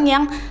ada orang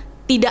yang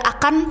tidak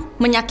akan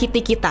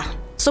menyakiti kita.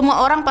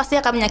 Semua orang pasti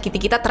akan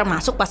menyakiti kita,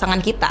 termasuk pasangan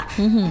kita.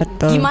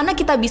 Betul. Gimana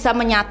kita bisa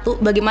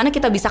menyatu? Bagaimana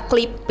kita bisa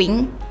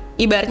clipping?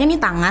 Ibaratnya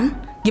nih tangan.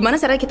 Gimana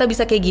caranya kita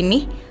bisa kayak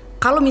gini?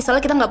 Kalau misalnya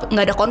kita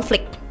nggak ada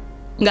konflik,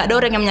 nggak ada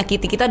orang yang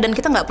menyakiti kita dan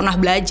kita nggak pernah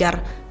belajar,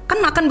 kan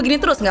akan begini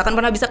terus, nggak akan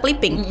pernah bisa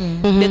clipping.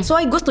 That's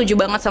why gue setuju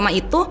banget sama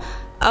itu.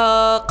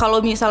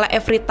 Kalau misalnya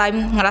every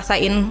time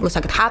ngerasain lu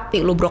sakit hati,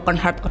 lu broken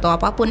heart atau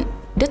apapun,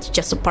 that's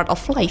just a part of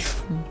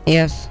life.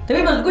 Yes.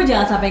 Tapi menurut gue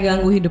jangan sampai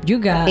ganggu hidup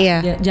juga.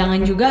 Iya.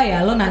 Jangan juga ya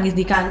lo nangis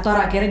di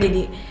kantor akhirnya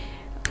jadi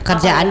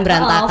Kerjaan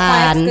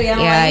berantakan. Vibes tuh yang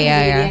Iya, lain iya,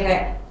 jadi iya. yang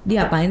kayak dia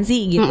apain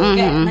sih gitu.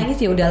 Kayak nangis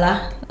ya udahlah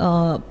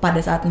pada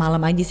saat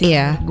malam aja sih.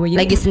 Iya. Gue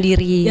Lagi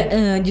sendiri. Ya,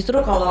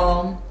 justru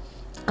kalau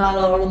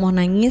lo mau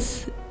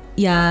nangis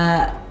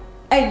ya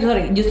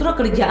justru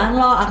kerjaan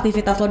lo,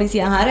 aktivitas lo di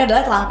siang hari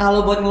adalah langkah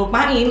lo buat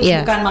ngelupain,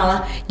 Iya. bukan malah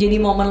jadi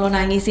momen lo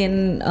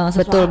nangisin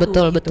sesuatu.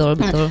 Betul.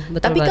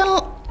 Tapi kan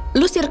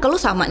lu circle lu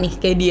sama nih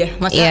kayak dia.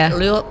 Masa Iya.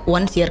 lu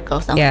one circle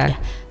sama Iya. dia.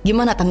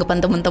 Gimana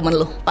tanggapan teman-teman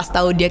lu pas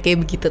tahu dia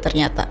kayak begitu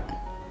ternyata?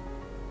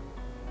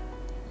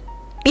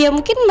 Ya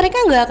mungkin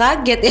mereka nggak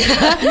kaget ya.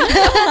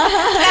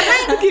 Karena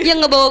yang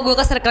ngebawa gue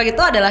ke circle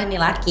itu adalah nih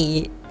laki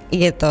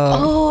gitu.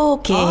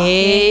 Oke.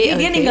 Dia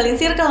Oke. ninggalin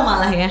circle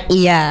malah ya.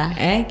 Iya.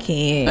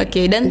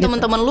 Oke, dan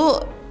teman-teman lu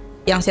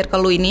yang circle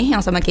lu ini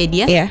yang sama kayak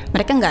dia, Iya.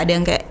 mereka nggak ada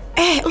yang kayak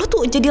lu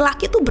tuh jadi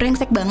laki tuh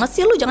brengsek banget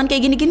sih, lu jangan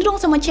kayak gini-gini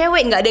dong sama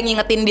cewek. Nggak ada yang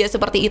ngingetin dia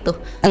seperti itu.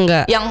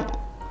 Enggak. Yang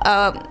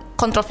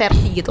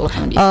kontroversi gitu loh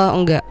sama dia. Oh,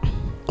 enggak.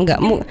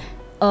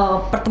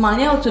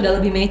 Pertemanannya sudah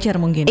lebih mature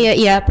mungkin.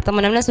 Iya,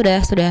 pertemanannya sudah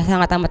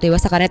sangat amat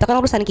dewasa karena itu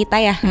kan urusan kita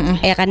ya,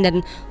 ya kan,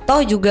 dan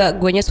toh juga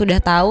guanya sudah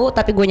tahu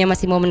tapi guanya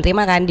masih mau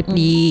menerima kan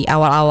di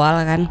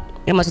awal-awal kan.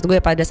 Ya maksud gue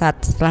pada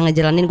saat setelah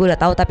ngejalanin gue udah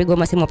tahu tapi gue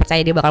masih mau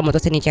percaya dia bakal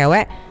mutusin nih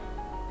cewek.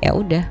 Ya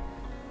udah.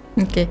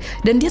 Oke.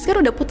 Dan dia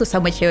sekarang udah putus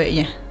sama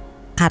ceweknya.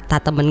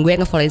 Kata temen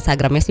gue nge-follow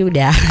Instagramnya sih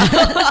udah.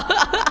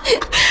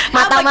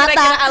 Apa Mata-mata.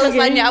 kira-kira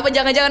alasannya? Apa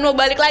jangan-jangan mau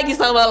balik lagi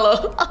sama lo?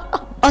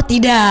 Oh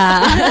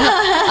tidak.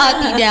 Oh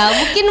tidak.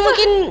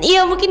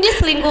 Mungkin dia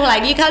selingkuh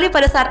lagi kali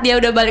pada saat dia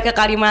udah balik ke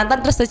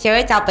Kalimantan terus tuh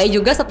cewek capek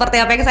juga seperti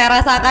apa yang saya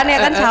rasakan ya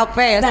kan,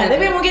 capek ya. Nah,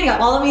 tapi mungkin nggak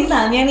kalau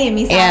misalnya nih,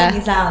 Iya.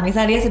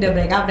 misal dia sudah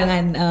break up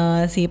dengan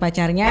si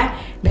pacarnya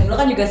dan lo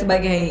kan juga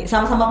sebagai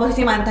sama-sama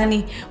posisi mantan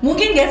nih.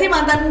 Mungkin gak sih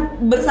mantan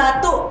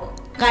bersatu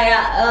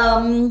kayak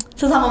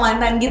sesama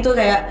mantan gitu,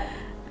 kayak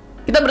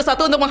Kita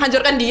bersatu untuk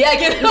menghancurkan dia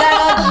gitu. nggak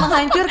untuk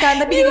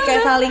menghancurkan tapi jadi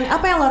kayak saling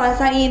apa yang lo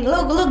rasain,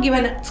 lo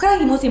gimana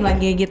sekarang lagi musim lagi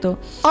kayak gitu.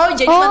 Oh,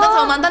 jadi mantan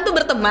sama mantan tuh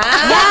berteman.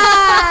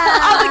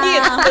 Oh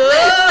begitu.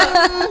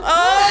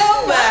 Oh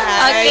baik.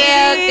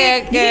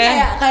 Oke. Jadi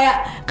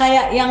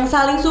kayak yang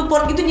saling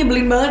support gitu,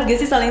 nyebelin banget gak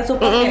sih saling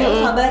support, kayak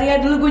 "Oh, sabar ya,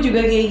 dulu gue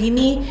juga kayak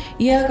gini,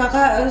 iya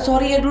kakak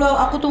sorry ya dulu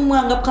aku tuh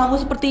menganggap kamu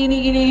seperti ini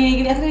gini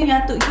akhirnya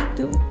nyatu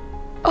gitu."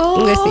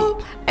 Oh, enggak sih.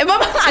 Emang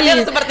ada Iya,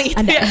 yang seperti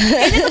itu ada. ya?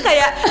 Ini tuh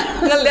kayak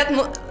ngelihat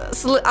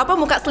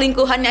muka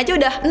selingkuhannya aja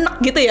udah enak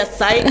gitu ya,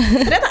 Say.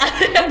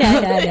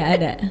 Ternyata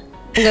ada.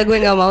 Enggak, gue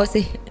nggak mau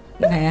sih.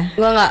 Enggak ya.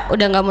 Gue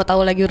udah nggak mau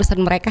tahu lagi urusan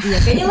mereka. Iya,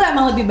 kayaknya lo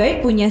emang lebih baik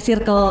punya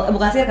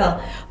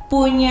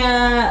punya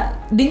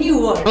the new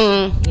world.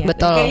 Iya,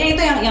 Betul. Kayaknya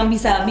itu yang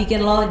bisa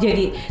bikin lo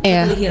jadi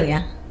Iya. totally heal ya.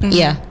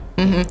 Iya.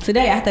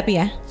 Sudah ya, tapi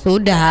ya.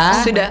 Sudah.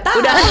 sudah.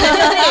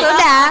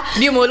 Sudah.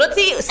 Di mulut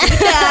sih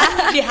sudah,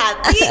 di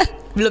hati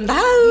belum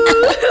tahu.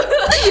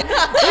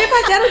 Tapi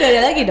pacar udah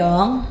ada lagi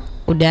dong.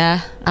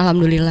 Udah,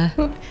 alhamdulillah.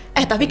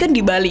 Tapi kan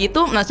di Bali itu,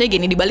 maksudnya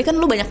gini, di Bali kan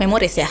lu banyak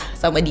memoris ya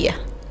sama dia.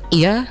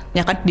 Iya.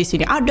 Ya kan, di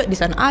sini ada, di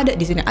sana ada,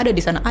 di sini ada,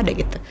 di sana ada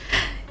gitu.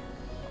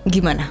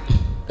 Gimana?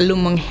 Lu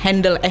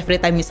menghandle every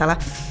time misalnya,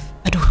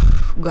 aduh,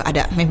 gue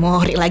ada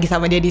memori lagi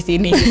sama dia di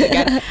sini gitu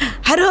kan.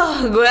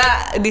 Aduh, gue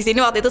di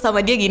sini waktu itu sama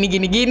dia gini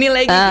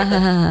lagi gitu.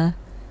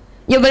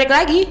 Ya balik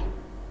lagi.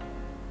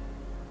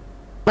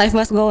 Life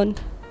must go on.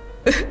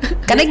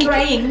 Karena Just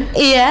praying.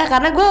 iya,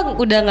 karena gue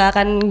udah nggak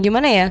akan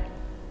gimana ya.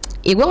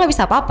 Ya gue nggak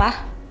bisa apa-apa.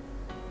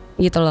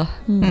 Gitu loh.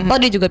 Toh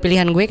dia juga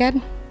pilihan gue kan.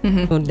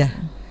 Udah.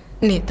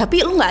 Nih, tapi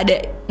lu nggak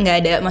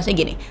ada maksudnya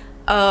gini.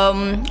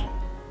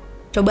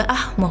 Coba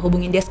mau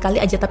hubungin dia sekali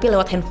aja tapi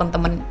lewat handphone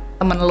temen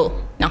lu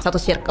yang satu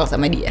circle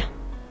sama dia.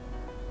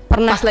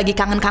 Pernah Pas lagi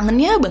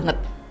kangen-kangennya banget.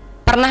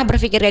 pernah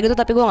berpikir kayak gitu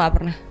tapi gue nggak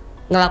pernah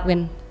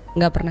ngelakuin,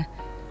 nggak pernah.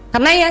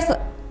 Karena ya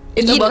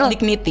It's gini about loh.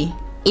 dignity.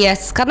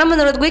 Yes, karena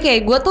menurut gue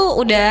kayak gue tuh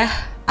udah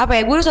apa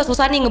ya, gue udah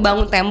susah nih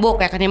ngebangun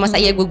tembok ya kan, ya masa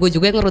iya gue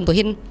juga yang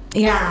ngeruntuhin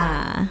Iya.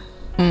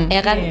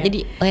 ya kan. Iya. Jadi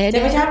ya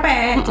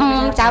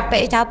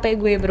deh. capek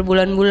gue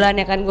berbulan-bulan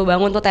ya kan gue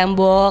bangun tuh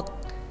tembok.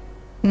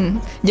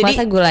 Jadi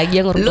Masa gue lagi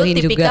yang lu ngeruntuhin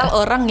tipikal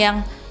juga. orang yang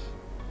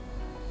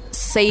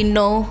say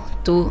no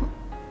to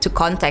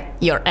contact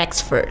your ex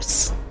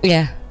first,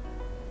 Iya.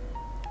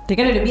 Dia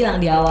kan udah bilang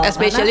di awal.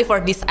 especially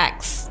for this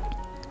ex.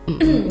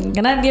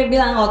 Karena dia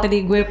bilang kalau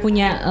tadi gue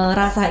punya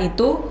rasa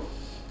itu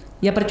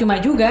ya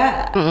percuma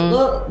juga.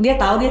 Dia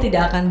tahu dia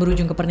tidak akan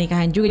berujung ke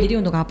pernikahan juga,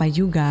 jadi untuk apa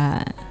juga.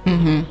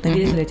 Tadi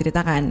dia sudah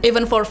ceritakan.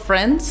 Even for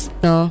friends.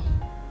 No,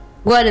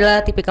 gue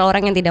adalah tipikal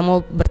orang yang tidak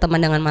mau berteman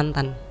dengan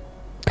mantan.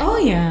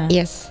 Oh ya.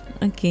 Yes,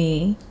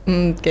 Oke.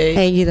 Oke.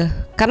 kayak gitu.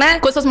 Karena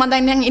Khusus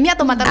mantan yang ini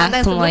atau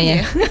mantan-mantan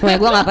semuanya. sebelumnya?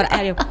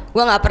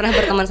 Gue nggak pernah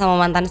berteman sama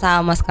mantan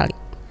sama sekali.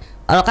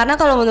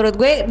 Kalau menurut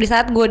gue di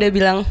saat gue udah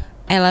bilang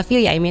I love you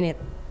ya I mean it.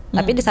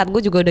 Tapi di saat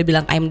gue juga udah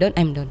bilang I'm done.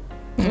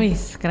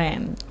 Wis,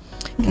 keren.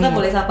 Kita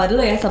boleh sapa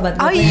dulu ya sobat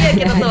Oh Gope iya, yang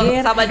kita sudah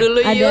hadir. sapa dulu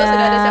yuk.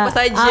 Sudah ada siapa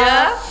saja?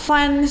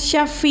 Afan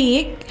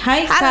Syafiq.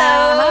 Hai Kak.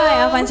 Halo. Hai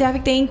Afan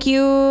Syafiq, thank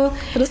you.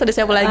 Terus ada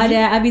siapa lagi?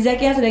 Ada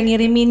Abizaki yang sudah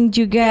ngirimin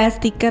juga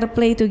stiker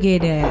Play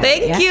Together.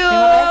 Thank you.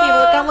 Terima kasih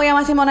buat kamu yang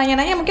masih mau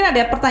nanya-nanya. Mungkin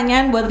ada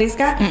pertanyaan buat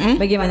Rizka.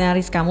 Bagaimana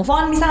Rizka move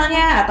on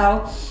misalnya,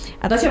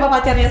 atau siapa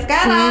pacarnya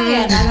sekarang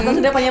ya kan, atau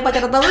sudah punya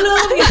pacar atau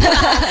belum gitu.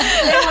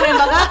 Yang mau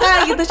nembak kakak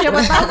gitu, siapa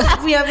tahu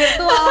via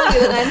virtual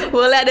gitu kan.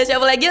 Boleh, ada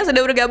siapa lagi yang sudah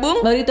bergabung?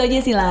 Baru itu aja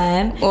sih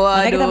Lan.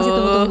 Makanya kita masih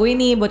tunggu-tunggu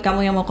ini buat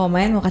kamu yang mau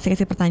komen, mau kasih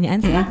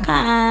pertanyaan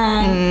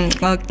silakan.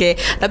 Oke.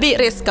 Tapi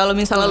Riz, kalau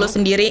misalnya lo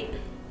sendiri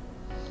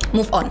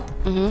move on,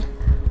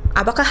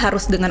 apakah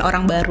harus dengan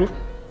orang baru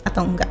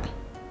atau enggak?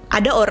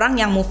 Ada orang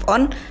yang move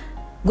on,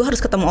 gue harus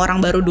ketemu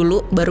orang baru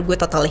dulu, baru gue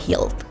totally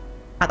healed.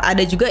 Atau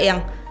ada juga yang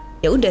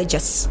ya udah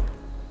just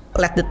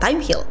let the time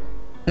heal.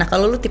 Nah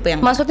kalau lu tipe yang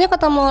Maksudnya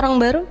ketemu orang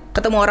baru?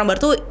 ketemu orang baru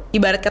tuh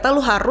ibarat kata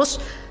lu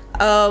harus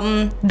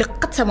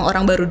deket sama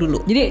orang baru dulu.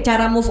 Jadi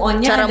cara move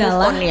on-nya Cara move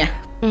adalah on-nya.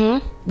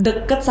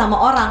 deket sama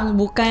orang,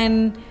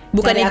 bukan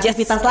Bukannya cari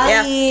just- aktivitas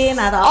lain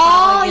atau apa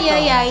Oh gitu.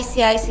 iya,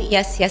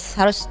 yes,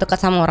 harus dekat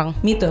sama orang.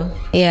 Gitu.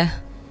 Iya,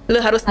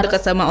 Lu harus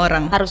deket sama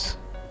orang. harus.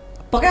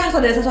 Pokoknya harus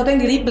ada sesuatu yang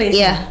di replace.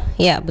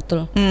 Iya,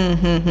 betul.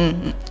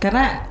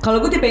 Karena kalau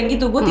gue tipe yang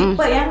gitu, gue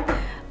tipe yang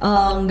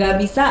nggak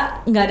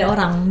bisa nggak ada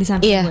orang di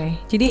samping Iya. gue.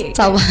 Jadi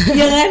Sama.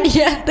 iya kan?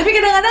 Iya. Tapi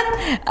kadang-kadang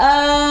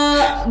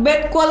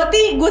bad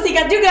quality gue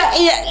sikat juga.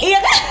 Iya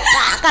kan?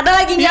 Kadang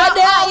lagi nggak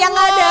ada, yang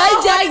ada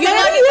aja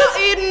gitu.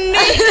 Ini.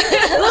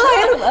 Lo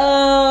lahir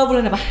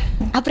bulan apa?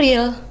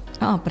 April.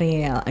 Oh,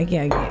 April.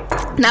 Oke.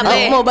 Kenapa?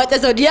 Mau baca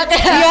zodiak ya?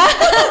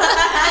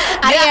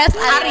 Iya.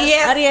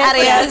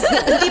 Aries.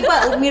 Tipe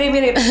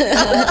mirip-mirip.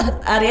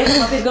 Aries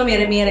sama Virgo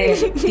mirip-mirip.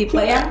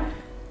 Tipe yang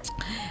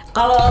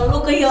kalau lu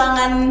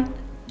kehilangan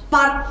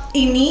part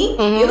ini,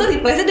 itu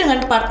replace dengan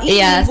part ini,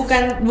 Yes.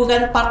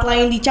 bukan part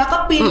lain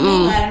dicakepin,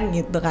 bukan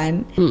gitu kan?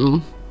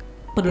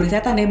 Peduli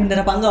setan deh bener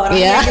apa enggak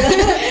orangnya. Iya.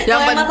 Gitu.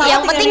 Kalau masalah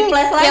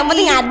tinggal yang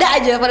penting ada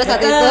aja pada saat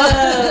itu.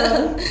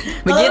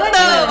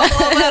 Begitu.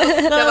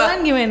 Kalau kan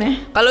gimana?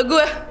 Kalau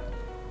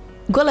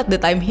gue let the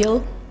time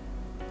heal.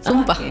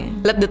 Sumpah, Oke.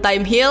 let the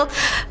time heal.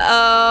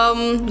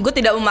 Gue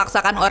tidak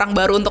memaksakan orang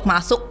baru untuk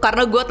masuk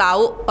karena gue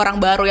tahu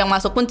orang baru yang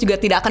masuk pun juga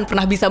tidak akan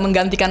pernah bisa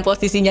menggantikan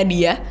posisinya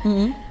dia.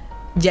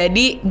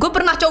 Jadi gue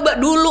pernah coba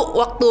dulu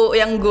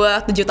waktu yang gue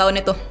 7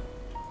 tahun itu.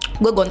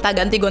 Gue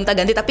gonta-ganti,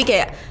 tapi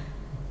kayak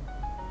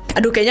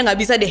aduh kayaknya nggak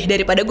bisa deh,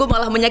 daripada gue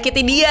malah menyakiti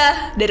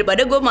dia,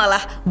 daripada gue malah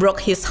broke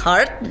his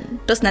heart,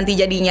 terus nanti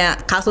jadinya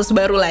kasus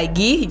baru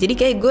lagi. Jadi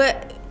kayak gue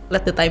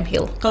let the time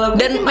heal. Kalau gue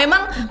Dan sih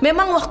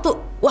memang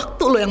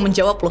waktu lo yang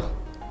menjawab lo.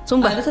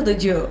 Sumpah. Ada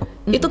setuju.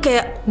 Itu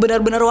kayak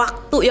benar-benar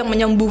waktu yang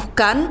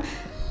menyembuhkan.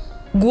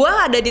 Gue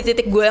ada di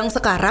titik gue yang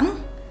sekarang.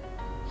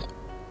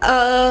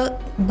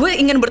 Gue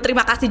ingin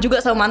berterima kasih juga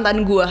sama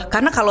mantan gue,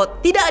 karena kalau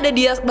tidak ada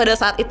dia pada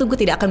saat itu, gue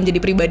tidak akan menjadi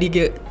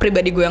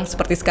pribadi gue yang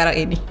seperti sekarang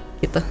ini.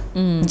 Gitu.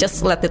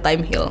 Just let the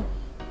time heal.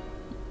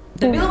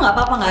 Tapi lo nggak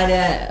apa-apa nggak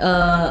ada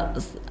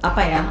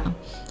apa ya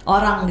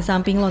orang di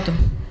samping lo tuh.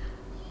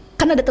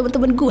 Kan ada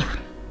teman-teman gue.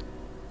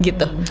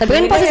 Gitu. Tapi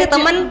kan Beda posisi ya,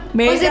 temen beda.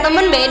 beda.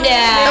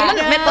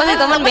 Posisi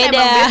temen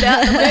beda.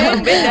 Memang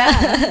beda.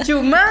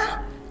 Cuma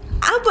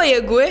apa ya,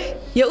 gue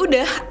ya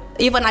udah,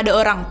 even ada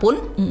orang pun,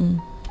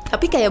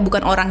 tapi kayak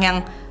bukan orang yang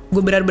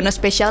gue benar-benar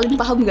spesialin,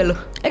 paham gak lo?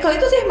 Kalau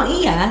itu sih emang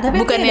iya, tapi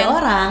Bukan ada yang-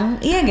 orang.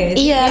 Iya guys.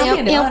 Iya, Tapi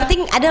ada yang orang.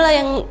 penting adalah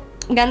yang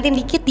gantiin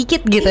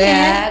dikit-dikit gitu Iya,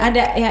 ya.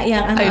 ada ya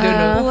yang I don't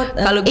know.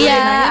 Kalau gue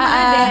Iya,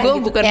 ada gue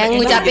gitu. bukan yang kayak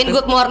ngucapin gitu.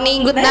 good morning,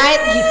 good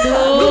night gitu.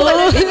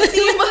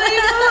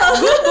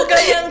 Gue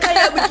bukan yang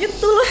kayak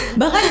begitu loh.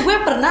 Bahkan gue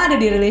pernah ada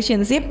di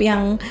relationship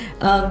yang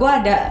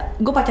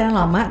gue pacaran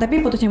lama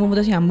tapi putus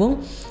nyambung.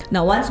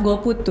 Nah once gue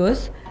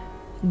putus,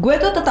 gue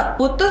tuh tetap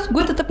putus,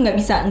 gue tetap nggak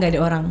bisa nggak ada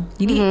orang.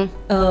 Jadi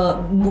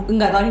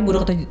nggak tahu ini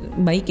buruk atau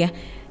baik ya.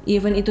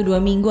 Even itu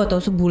 2 minggu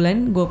atau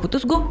sebulan gue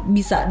putus, gue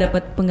bisa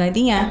dapat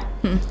penggantinya.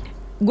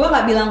 Gue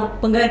nggak bilang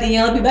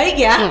penggantinya lebih baik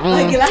ya,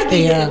 lagi-lagi.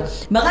 Iya.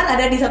 Gitu. Bahkan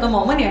ada di satu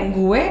momen yang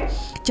gue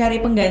cari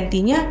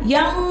penggantinya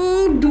yang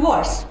the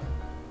worst.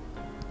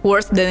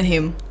 Worse than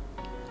him.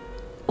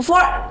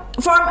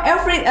 From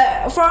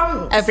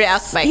Every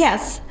aspect.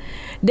 Yes.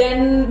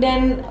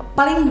 Dan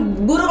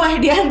paling buruk lah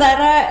di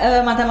antara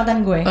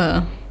mantan-mantan gue.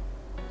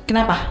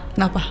 Kenapa?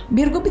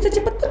 Biar gue bisa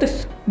cepet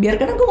putus.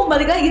 Biar karena gue mau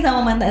balik lagi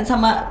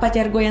sama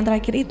pacar gue yang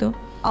terakhir itu.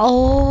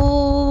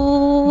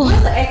 Oh. Gue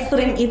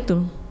se-ekstrim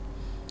itu.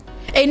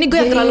 Ini gue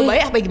yang terlalu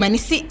baik apa gimana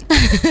sih?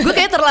 Gue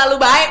kayak terlalu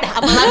baik dah,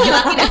 apa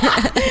laki-laki dah.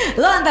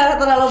 Lo antara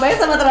terlalu baik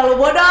sama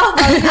terlalu bodoh.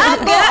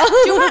 Agak.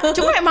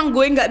 Cuma emang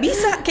gue nggak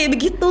bisa kayak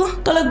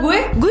begitu. Kalau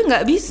gue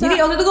nggak bisa.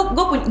 Jadi waktu itu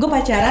gue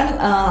pacaran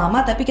lama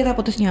tapi kita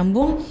putus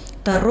nyambung.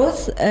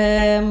 Terus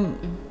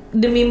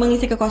demi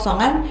mengisi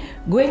kekosongan,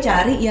 gue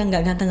cari yang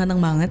nggak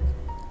ganteng-ganteng banget.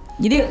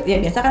 Jadi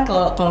ya biasa kan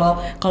kalau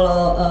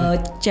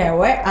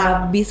cewek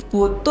abis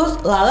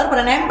putus laler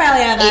pada nempel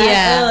ya kan.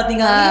 Iya.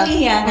 Tinggal milih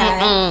ya kan.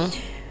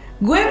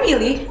 Gue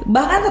milih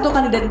bahkan satu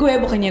kandidat gue,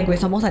 bukannya gue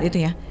sombong saat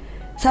itu ya.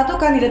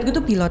 Satu kandidat gue tuh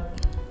pilot.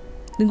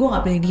 dan gue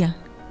nggak pilih dia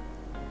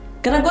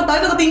karena gue tahu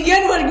itu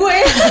ketinggian buat gue.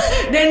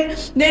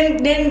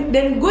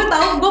 dan gue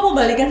tahu gue mau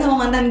balikan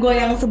sama mantan gue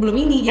yang sebelum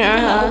ini, jadi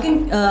gue nggak mungkin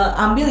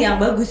ambil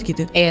yang bagus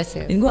gitu. Yes.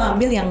 Dan gue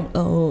ambil yang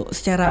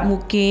secara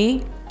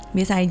muke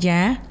biasa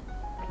aja,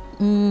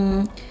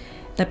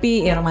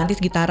 tapi ya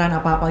romantis, gitaran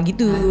apa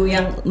gitu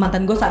yang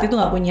mantan gue saat itu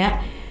nggak punya.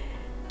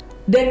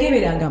 Dan dia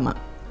beda agama.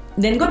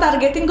 Dan gue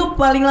targetin gue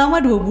paling lama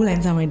 2 bulan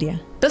sama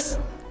dia.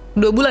 Terus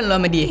 2 bulan lo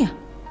sama dia? Iya.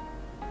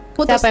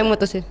 Putus. Siapa yang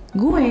mutusin?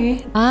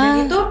 Gue.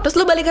 Dan itu Terus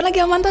lo balikan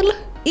lagi sama mantan lo?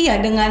 iya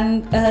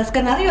dengan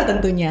skenario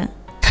tentunya.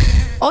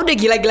 Oh udah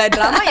gila-gila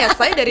drama ya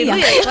saya dari dulu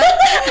ya.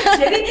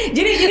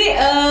 jadi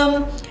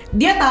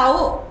dia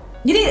tahu,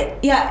 jadi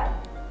ya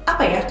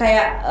apa ya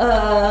kayak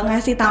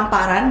ngasih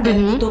tamparan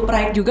dan butuh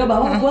pride juga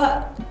bahwa gue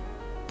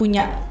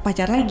punya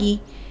pacar lagi.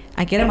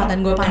 Akhirnya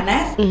mantan gue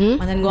panas,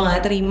 mantan gue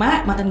nggak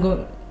terima, mantan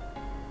gue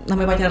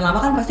namanya pacaran lama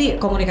kan pasti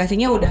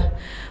komunikasinya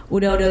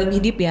udah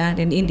lebih deep ya.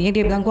 Dan intinya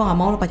dia bilang gue nggak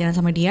mau lo pacaran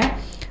sama dia.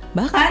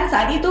 Bahkan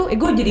saat itu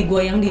gue jadi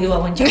gue yang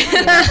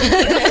diwawancara.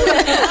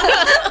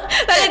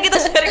 Tanya kita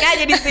sharing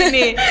aja di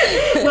sini.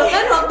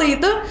 Bahkan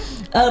waktu itu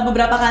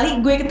beberapa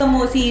kali gue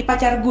ketemu si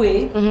pacar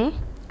gue,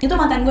 itu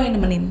mantan gue yang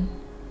nemenin.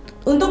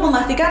 Untuk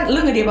memastikan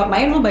lu nggak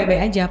diapa-apain, lu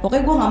bye-bye aja.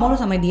 Pokoknya gue nggak mau lu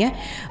sama dia.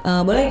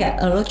 Boleh nggak?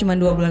 Lu cuma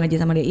 2 bulan aja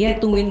sama dia. Iya,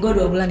 tungguin gue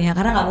 2 bulan ya.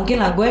 Karena nggak mungkin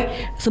lah gue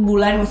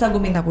sebulan masa gue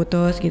minta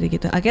putus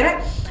gitu-gitu.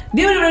 Akhirnya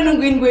dia udah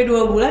nungguin gue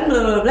 2 bulan,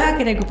 bla.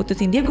 Akhirnya gue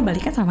putusin dia, gue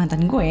balikan sama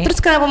mantan gue. Terus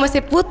kenapa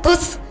masih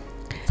putus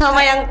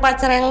sama yang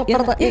pacar yang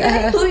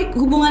itu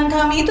hubungan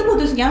kami itu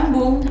putus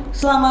nyambung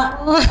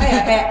selama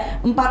kayak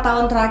 4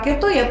 tahun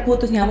terakhir tuh ya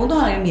putus nyambung tuh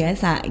hal yang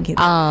biasa gitu.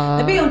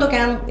 Tapi untuk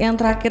yang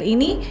terakhir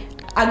ini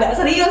agak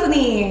serius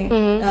nih.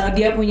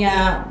 Dia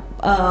punya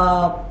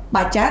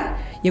pacar,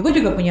 ya gue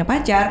juga punya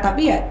pacar,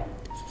 tapi ya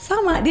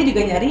sama, dia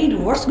juga nyari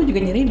divorce, gue juga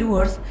nyari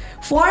divorce.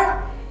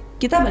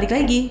 Kita balik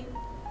lagi.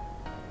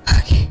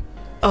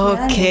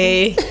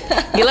 Oke.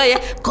 Gila ya.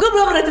 Gue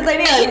belum pernah cerita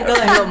ini gitu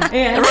belum.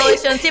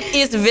 Relationship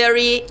is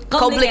very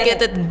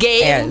complicated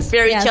game,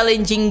 very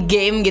challenging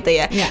game gitu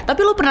ya. Tapi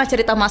lu pernah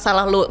cerita masa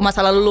lalu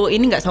lu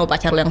ini nggak sama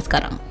pacar lu yang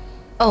sekarang?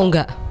 Oh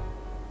enggak.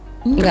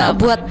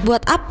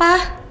 Buat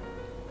apa?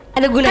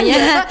 Ada gunanya?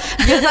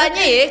 Kan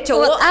biasanya ya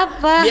cowok. Buat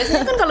apa?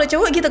 Biasanya kan kalau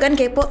cowok gitu kan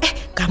kepo.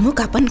 Kamu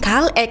kapan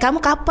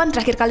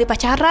terakhir kali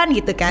pacaran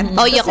gitu kan?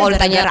 Oh iya, kalau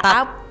ditanya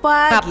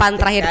kapan gitu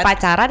terakhir kan?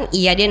 pacaran,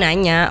 iya dia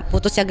nanya.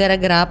 Putusnya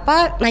gara-gara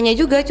apa? Nanya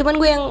juga. Cuman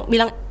gue yang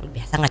bilang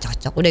biasa nggak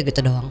cocok, udah gitu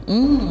doang.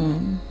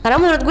 Karena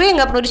menurut gue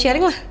nggak perlu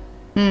di-sharing lah.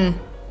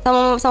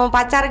 Sama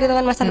pacar gitu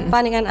kan masa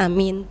depan kan,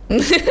 amin.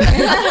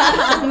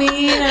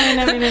 Amin.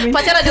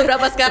 Pacar ada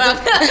berapa sekarang?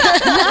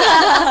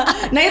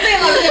 Nah itu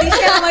yang harus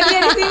di-share sama dia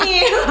di sini.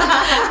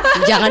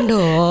 Jangan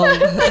dong.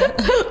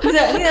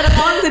 Bisa, ini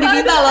rekaman bisa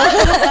diminta loh.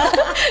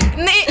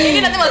 Ini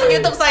nanti masuk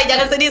YouTube saya,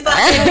 jangan sedih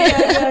saya.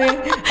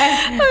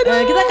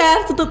 Kita kan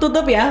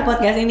tutup ya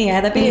podcast ini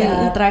ya. Tapi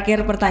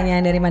terakhir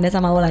pertanyaan dari Manda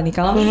sama Ula nih.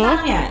 Kalau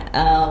misalnya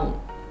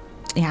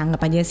ya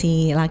anggap aja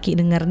si laki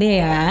denger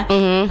deh ya.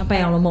 Apa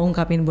yang lo mau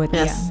ungkapin buat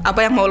dia?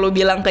 Apa yang mau lo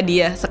bilang ke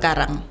dia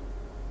sekarang?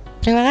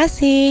 Terima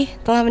kasih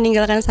telah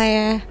meninggalkan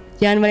saya.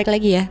 Jangan balik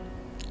lagi ya.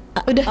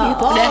 Udah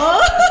gitu. Udah.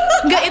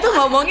 Enggak, itu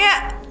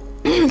ngomongnya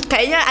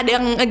kayaknya ada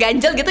yang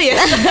ngeganjel gitu ya.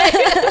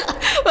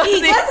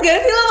 Ikhlas gak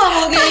sih lo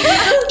ngomong kayak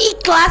gitu?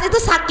 Ikhlas, itu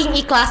saking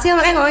ikhlasnya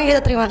makanya ngomong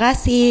gitu. Terima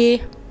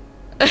kasih.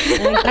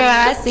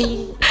 Terima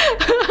kasih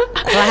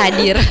telah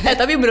hadir.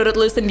 Tapi menurut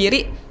lu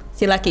sendiri,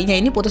 si lakinya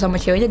ini putus sama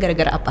ceweknya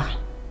gara-gara apa?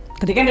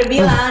 Tadi kan udah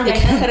bilang,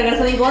 jangan gara-gara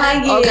selingkuh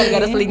lagi. Oh,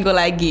 gara-gara selingkuh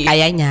lagi.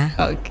 Kayaknya.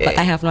 Oke. But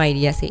I have no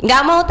idea sih.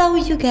 Gak mau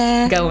tahu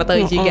juga. Gak mau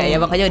tahu juga ya,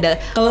 makanya udah.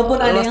 Kalaupun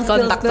ada yang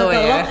kontak spill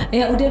ya.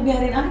 Ya udah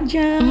biarin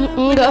aja.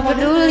 Gak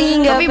peduli.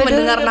 Tapi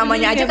mendengar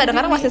namanya aja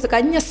kadang-kadang masih suka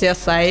nyes ya,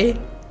 say.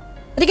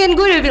 Tadi kan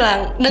gue udah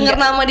bilang denger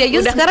nama dia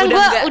aja, sekarang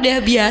gue udah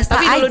biasa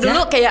tapi aja. Tapi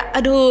dulu kayak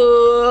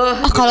aduh.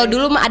 Oh kalau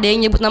dulu mah ada yang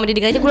nyebut nama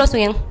dia aja gue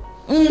langsung yang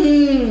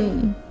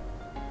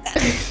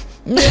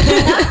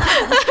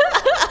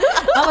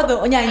apa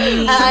tuh?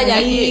 Nyanyi.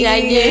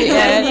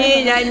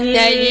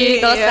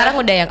 Nyanyi. Kalau sekarang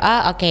udah yang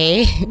oke.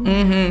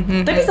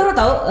 Tapi seru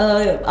tau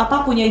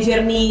apa punya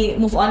journey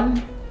move on.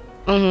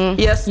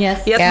 Yes,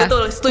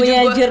 betul. Setuju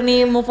punya gue.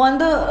 Journey move on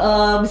tuh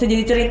bisa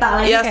jadi cerita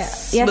lagi kayak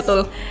yes,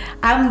 betul.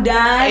 I'm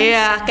done.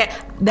 Iya,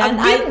 kayak Dan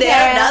been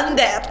there, done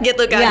that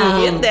gitu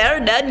kan. Been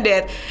there, done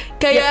that.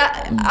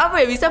 Kayak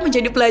apa ya, bisa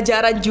menjadi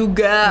pelajaran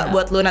juga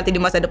buat lu nanti di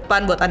masa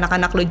depan, buat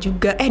anak-anak lu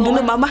juga. Dulu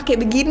mamah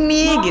kayak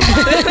begini gitu.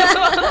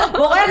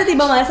 Pokoknya ada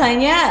tiba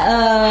masanya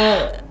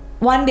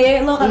one day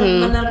lo akan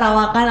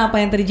menertawakan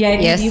apa yang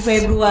terjadi di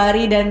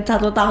Februari dan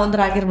 1 tahun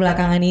terakhir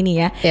belakangan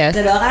ini ya.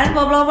 Kita doakan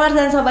Poplovers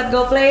dan Sobat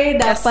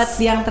GoPlay dapat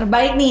yang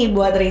terbaik nih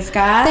buat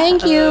Rizka.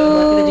 Thank you.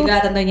 Buat kita juga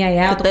tentunya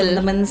ya. Untuk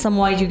teman-teman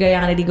semua juga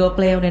yang ada di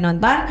GoPlay yang udah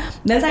nonton.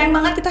 Dan sayang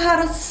banget kita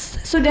harus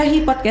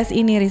sudahi podcast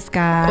ini,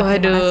 Rizka. Waduh.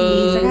 Terima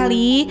kasih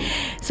sekali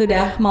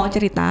sudah mau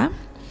cerita.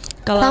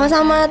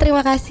 Sama-sama,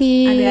 terima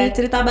kasih. Ada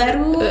cerita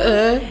baru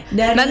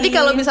dari... Nanti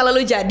kalau misalnya lu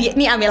jadi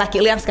nih ame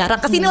laki lu yang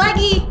sekarang, kesini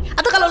lagi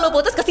atau kalau lu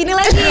putus kesini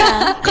lagi.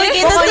 Kok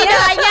gitu sih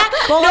doanya?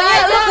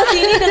 Pokoknya lu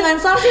kesini dengan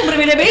source yang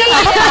berbeda-beda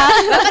nggak apa-apa.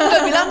 Bahkan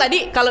gue bilang tadi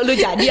kalau lu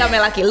jadi sama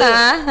laki lu,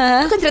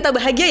 itu kan cerita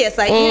bahagia ya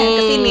say,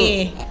 kesini.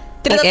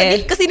 Cerita Oke.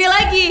 sedih kesini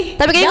lagi.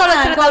 Tapi kayaknya kalau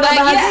Jangan, cerita kalau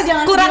bahagia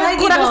jangan kurang sedih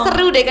lagi kurang dong.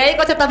 seru deh. Kayaknya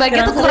kalau cerita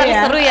bahagia tuh kurang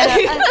seru ya.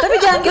 Tapi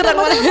jangan kita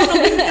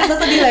kita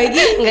sedih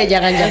lagi. Enggak,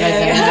 jangan.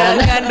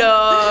 Jangan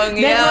dong.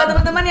 Dan Ya. buat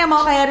teman-teman yang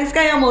mau kayak Rizka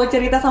yang mau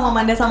cerita sama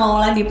Manda sama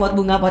Ulan di Pot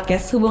Bunga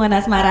Podcast Hubungan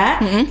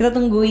Asmara, kita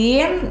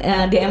tungguin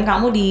DM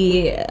kamu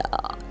di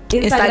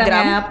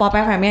Instagramnya Pop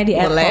FM ya di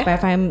Boleh.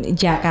 @popfm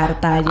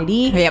Jakarta.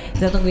 Jadi Yep.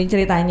 kita tungguin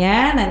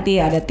ceritanya. Nanti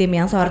ada tim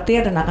yang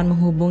sortir dan akan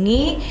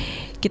menghubungi.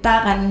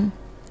 Kita akan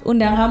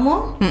undang kamu.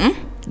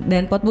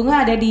 Dan Pot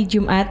Bunga ada di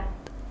Jumat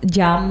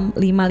jam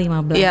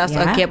 5.15 Yes,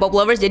 ya. oke, Pop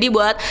Lovers. Jadi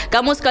buat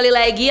kamu sekali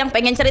lagi yang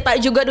pengen cerita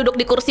juga duduk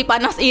di kursi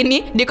panas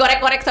ini,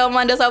 dikorek-korek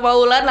sama Manda sama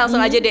Ulan, langsung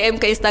aja DM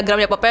ke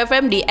Instagramnya Pop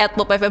FM di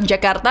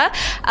 @popfmjakarta,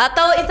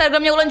 atau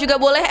Instagramnya Ulan juga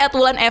boleh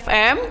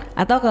 @ulanfm.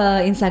 Atau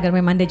ke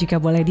Instagramnya Manda juga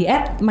boleh di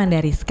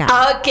 @mandariska.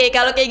 Oke,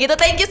 kalau kayak gitu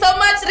thank you so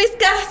much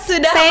Rizka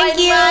sudah Thank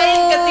you. main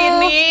ke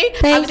sini.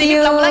 Thank Abis ini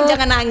you. pulang-pulang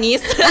jangan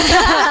nangis.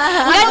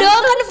 Enggak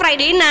dong, kan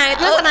Friday night,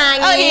 masa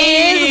nangis.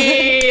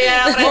 Iya,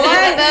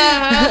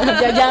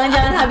 Pokoknya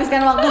jangan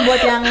habiskan waktu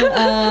buat yang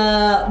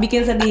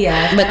bikin sedih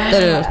ya. Sekarang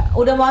Betul.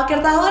 Udah mau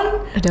akhir tahun,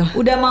 Aduh.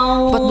 udah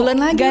mau 4 bulan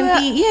lagi,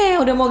 ganti,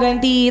 udah mau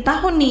ganti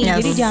tahun nih. Yes.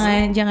 Jadi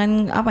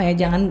jangan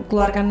jangan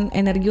keluarkan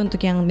energi untuk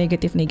yang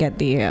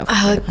negatif-negatif.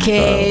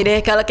 Oke deh,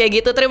 kalau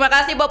kayak gitu terima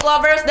kasih Pop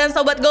Lovers dan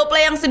Sobat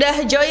GoPlay yang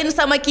sudah join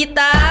sama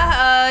kita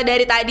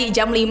dari tadi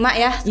jam 5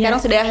 ya. Sekarang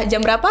Yes. sudah jam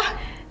berapa?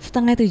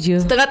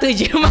 6:30.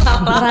 6:30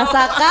 malam.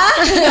 Merasakah?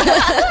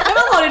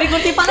 Emang kalau di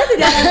kursi panas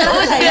tidak akan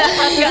terasa ya?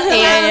 Nggak Iya,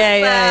 iya, terasa.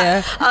 iya.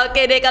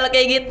 Oke deh, kalau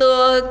kayak gitu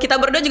kita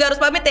berdua juga harus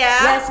pamit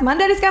ya. Yes,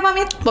 Manda Rizka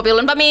pamit. Popi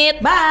Ulun pamit.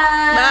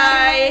 Bye.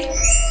 Bye.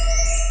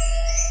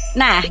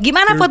 Nah,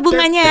 gimana pot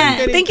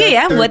bunganya? Thank you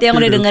ya buat yang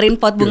udah dengerin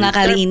pot bunga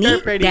kali ini.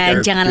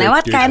 Dan jangan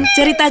lewatkan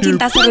cerita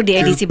cinta seru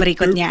di edisi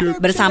berikutnya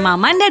bersama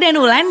Manda dan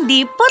Ulan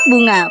di Pot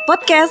Bunga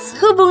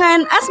Podcast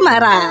Hubungan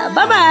Asmara.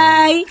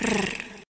 Bye-bye.